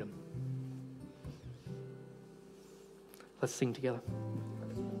 Absolute freedom. Let's sing together.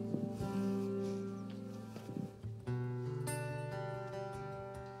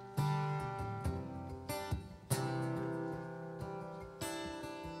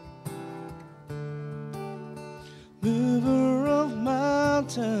 Mover of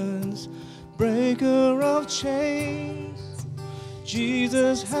mountains, breaker of chains,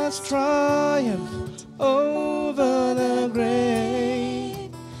 Jesus has triumphed over the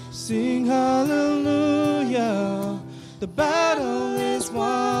grave. Sing hallelujah, the battle is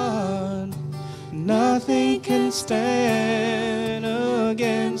won. Nothing can stand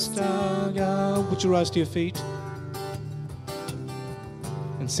against our God. Would you rise to your feet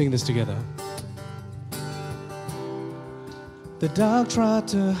and sing this together? The dark tried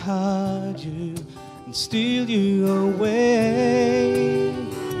to hide you and steal you away.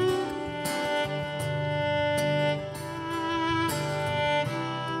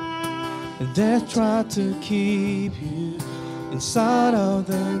 death tried to keep you inside of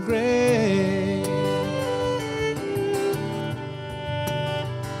the grave.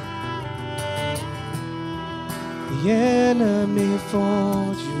 The enemy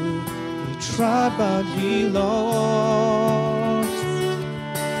fought you, he tried but he lost.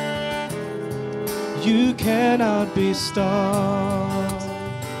 You cannot be stopped.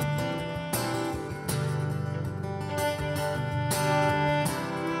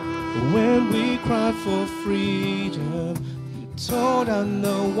 When we cried for freedom, you tore down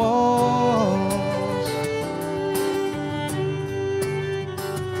the walls.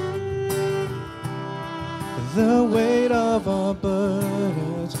 The weight of our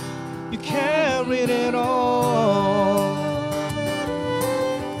burdens, you carried it all.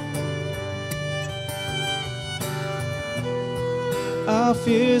 Our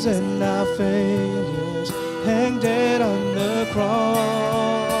fears and our failures hang dead on the cross.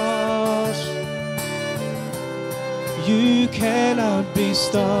 You cannot be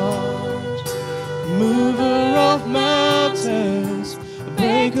stopped. Mover of mountains,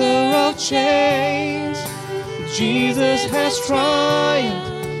 breaker of chains, Jesus has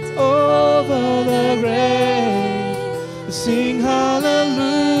triumphed over the grave. Sing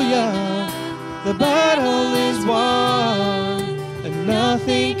hallelujah, the battle is won, and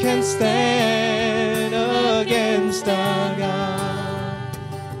nothing can stand against our God.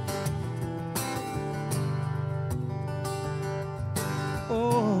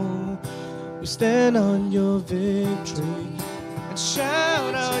 Oh, we stand on your victory and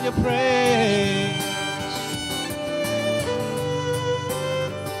shout out your praise.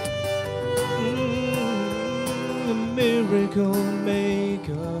 The miracle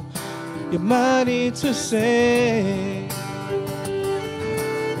maker, you're mighty to save.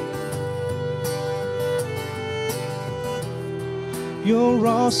 You're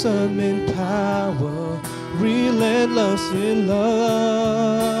awesome in power, relentless in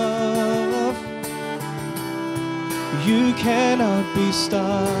love. You cannot be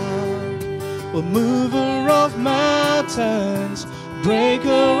stopped. A mover of mountains,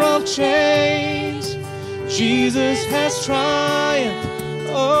 breaker of chains, Jesus has triumphed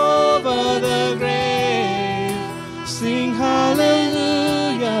over the grave. Sing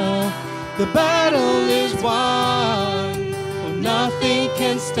hallelujah, the battle is won. Nothing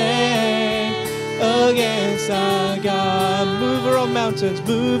can stand against our God. Mover of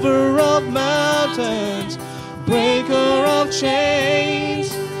mountains, breaker of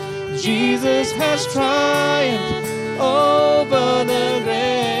chains, Jesus has triumphed over the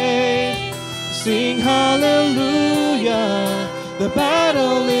grave. Sing hallelujah, the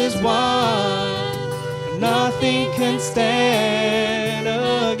battle is won. Nothing can stand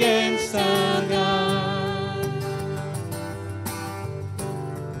against our God.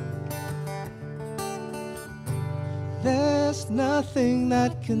 There's nothing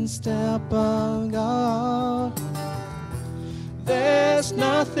that can stop our God. There's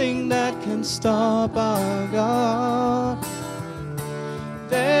nothing that can stop our God.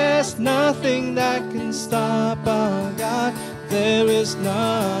 There's nothing that can stop our God. There is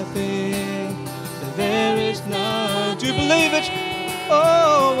nothing. There is none. Do you believe it?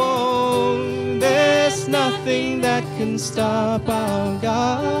 Oh, there's nothing that can stop our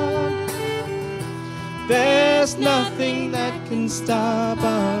God. There's nothing that can stop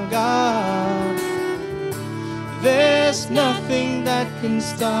our God. There's nothing that can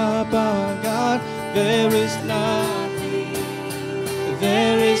stop our God. There is nothing.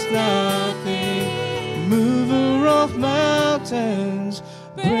 There is nothing. Mover of mountains,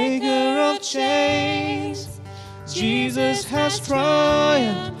 breaker of chains, Jesus has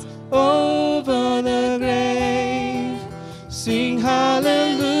triumphed over the grave. Sing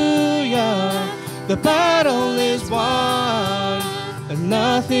hallelujah, the battle is won, and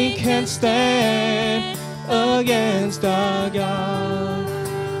nothing can stand against our God.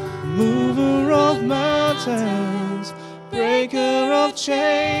 Mover of mountains, breaker of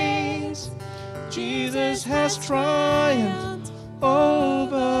chains, Jesus has triumphed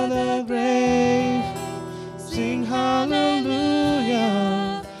over the grave. Sing hallelujah,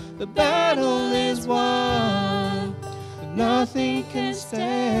 the battle is won, and nothing can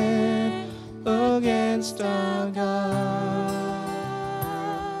stand against our God.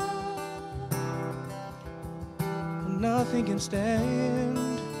 Nothing can stand.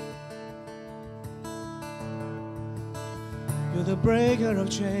 You're the breaker of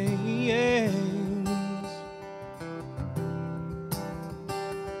chains.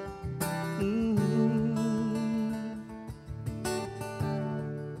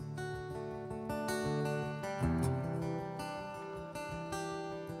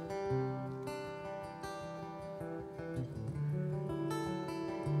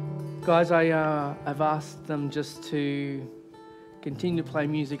 Guys, I've asked them just to continue to play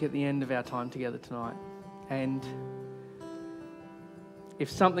music at the end of our time together tonight. And if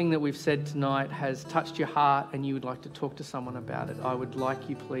something that we've said tonight has touched your heart and you would like to talk to someone about it, I would like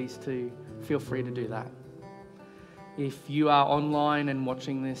you please to feel free to do that. If you are online and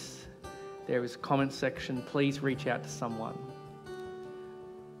watching this, there is a comment section. Please reach out to someone.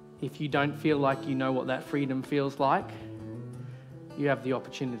 If you don't feel like you know what that freedom feels like, you have the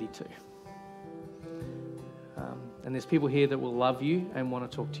opportunity to. And there's people here that will love you and want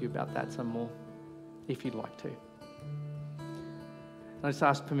to talk to you about that some more, if you'd like to. I just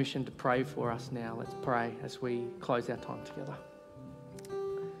ask permission to pray for us now. Let's pray as we close our time together.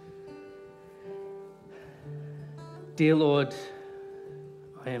 Dear Lord,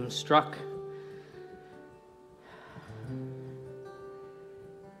 I am struck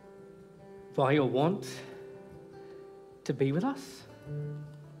by your want to be with us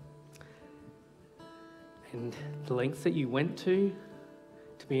and the lengths that you went to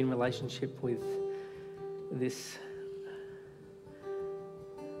be in relationship with this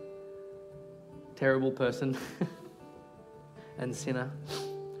terrible person and sinner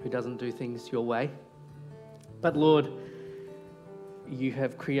who doesn't do things your way. But Lord, you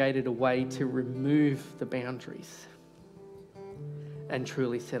have created a way to remove the boundaries and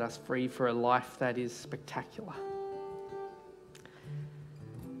truly set us free for a life that is spectacular.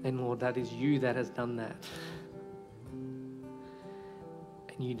 And Lord, that is you that has done that.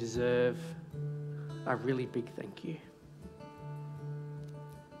 And you deserve a really big thank you.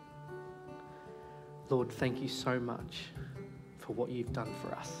 Lord, thank you so much for what you've done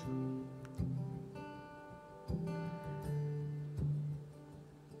for us.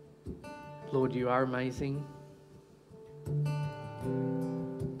 Lord, you are amazing.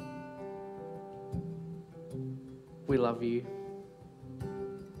 We love you.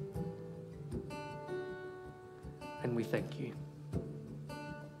 And we thank you.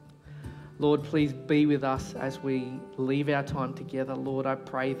 Lord, please be with us as we leave our time together. Lord, I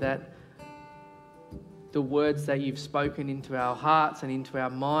pray that the words that you've spoken into our hearts and into our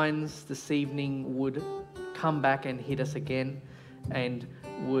minds this evening would come back and hit us again and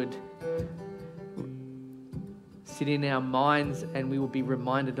would sit in our minds, and we will be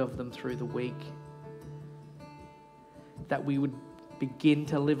reminded of them through the week. That we would begin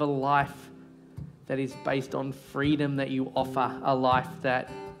to live a life that is based on freedom that you offer, a life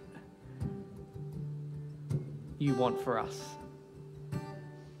that you want for us.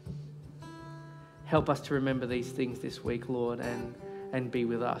 Help us to remember these things this week, Lord, and be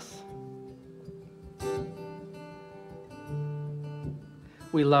with us.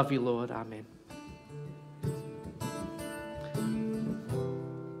 We love you, Lord. Amen.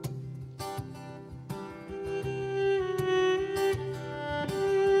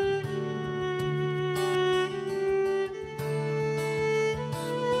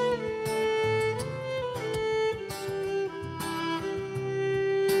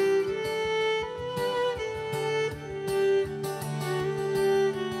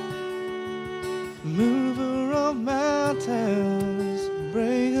 Mover of mountains,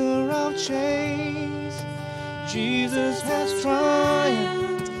 breaker of chains, Jesus has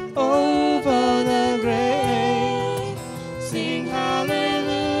triumphed over the grave. Sing hallelujah,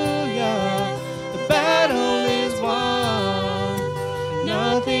 the battle is won.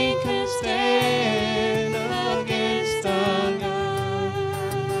 Nothing can stand against our God.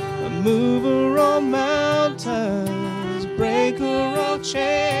 A mover of mountains, breaker of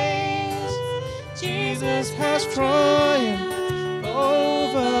chains, Jesus has triumphed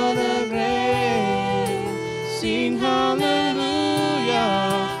over the grave. Sing hallelujah,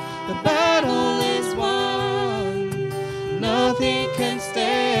 the battle is won. Nothing can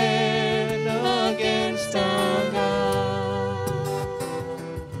stand against our God.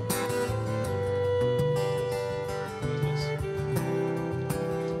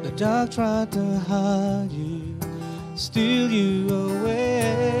 The dark tried to hide you, steal you away.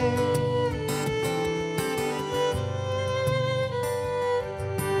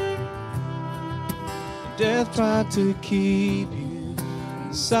 Death tried to keep you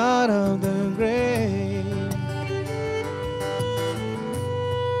inside of the grave.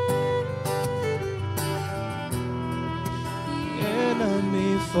 The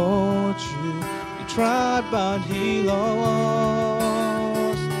enemy fought you, he tried but he lost.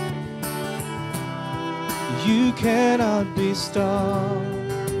 You cannot be stopped.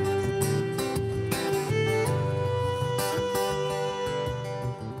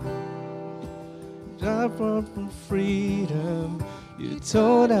 God brought from freedom, you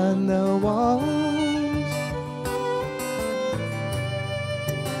tore down the walls.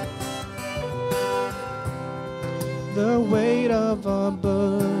 the weight of our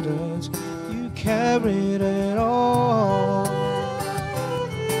burdens, you carried it all.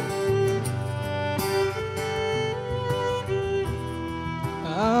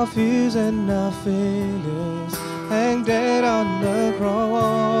 Our fears and our failures hang dead on the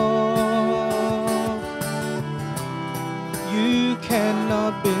cross. You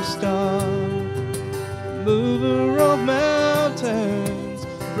cannot be stopped, mover of mountains,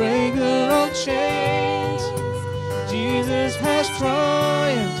 breaker of chains. Jesus has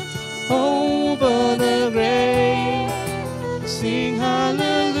triumphed over the grave. Sing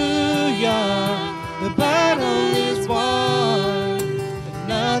hallelujah, the battle is won, and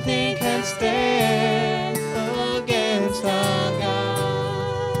nothing can stand against our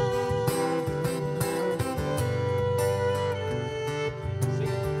God.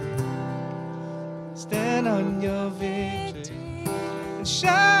 Stand on your victory and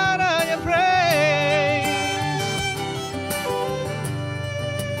shout on your praise.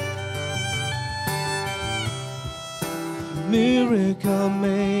 Miracle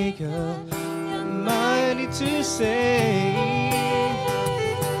maker, mighty to save.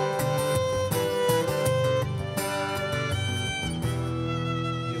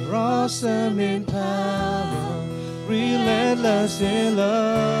 You're awesome in power, relentless in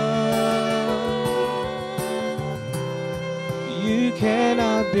love. You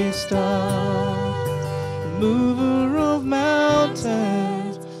cannot be stopped, mover of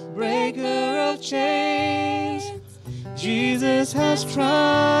mountains, breaker of chains. Jesus has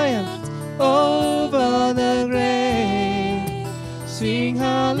triumphed over the grave. Sing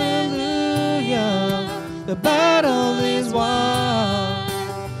hallelujah, the battle is won,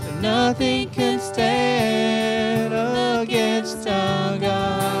 and nothing can stand against our God.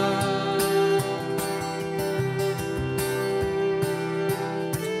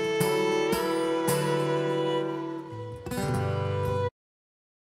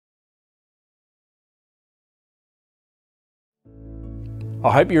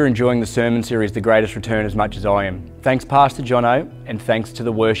 I hope you're enjoying the sermon series, The Greatest Return, as much as I am. Thanks Pastor Jono, and thanks to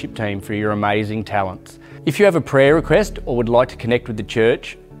the worship team for your amazing talents. If you have a prayer request or would like to connect with the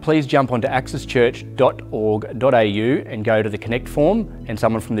church, please jump onto accesschurch.org.au and go to the Connect form, and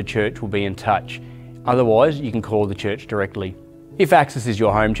someone from the church will be in touch. Otherwise, you can call the church directly. If Access is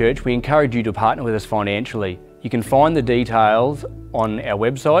your home church, we encourage you to partner with us financially. You can find the details on our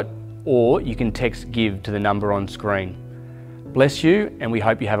website, or you can text GIVE to the number on screen. Bless you, and we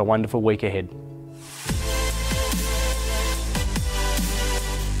hope you have a wonderful week ahead.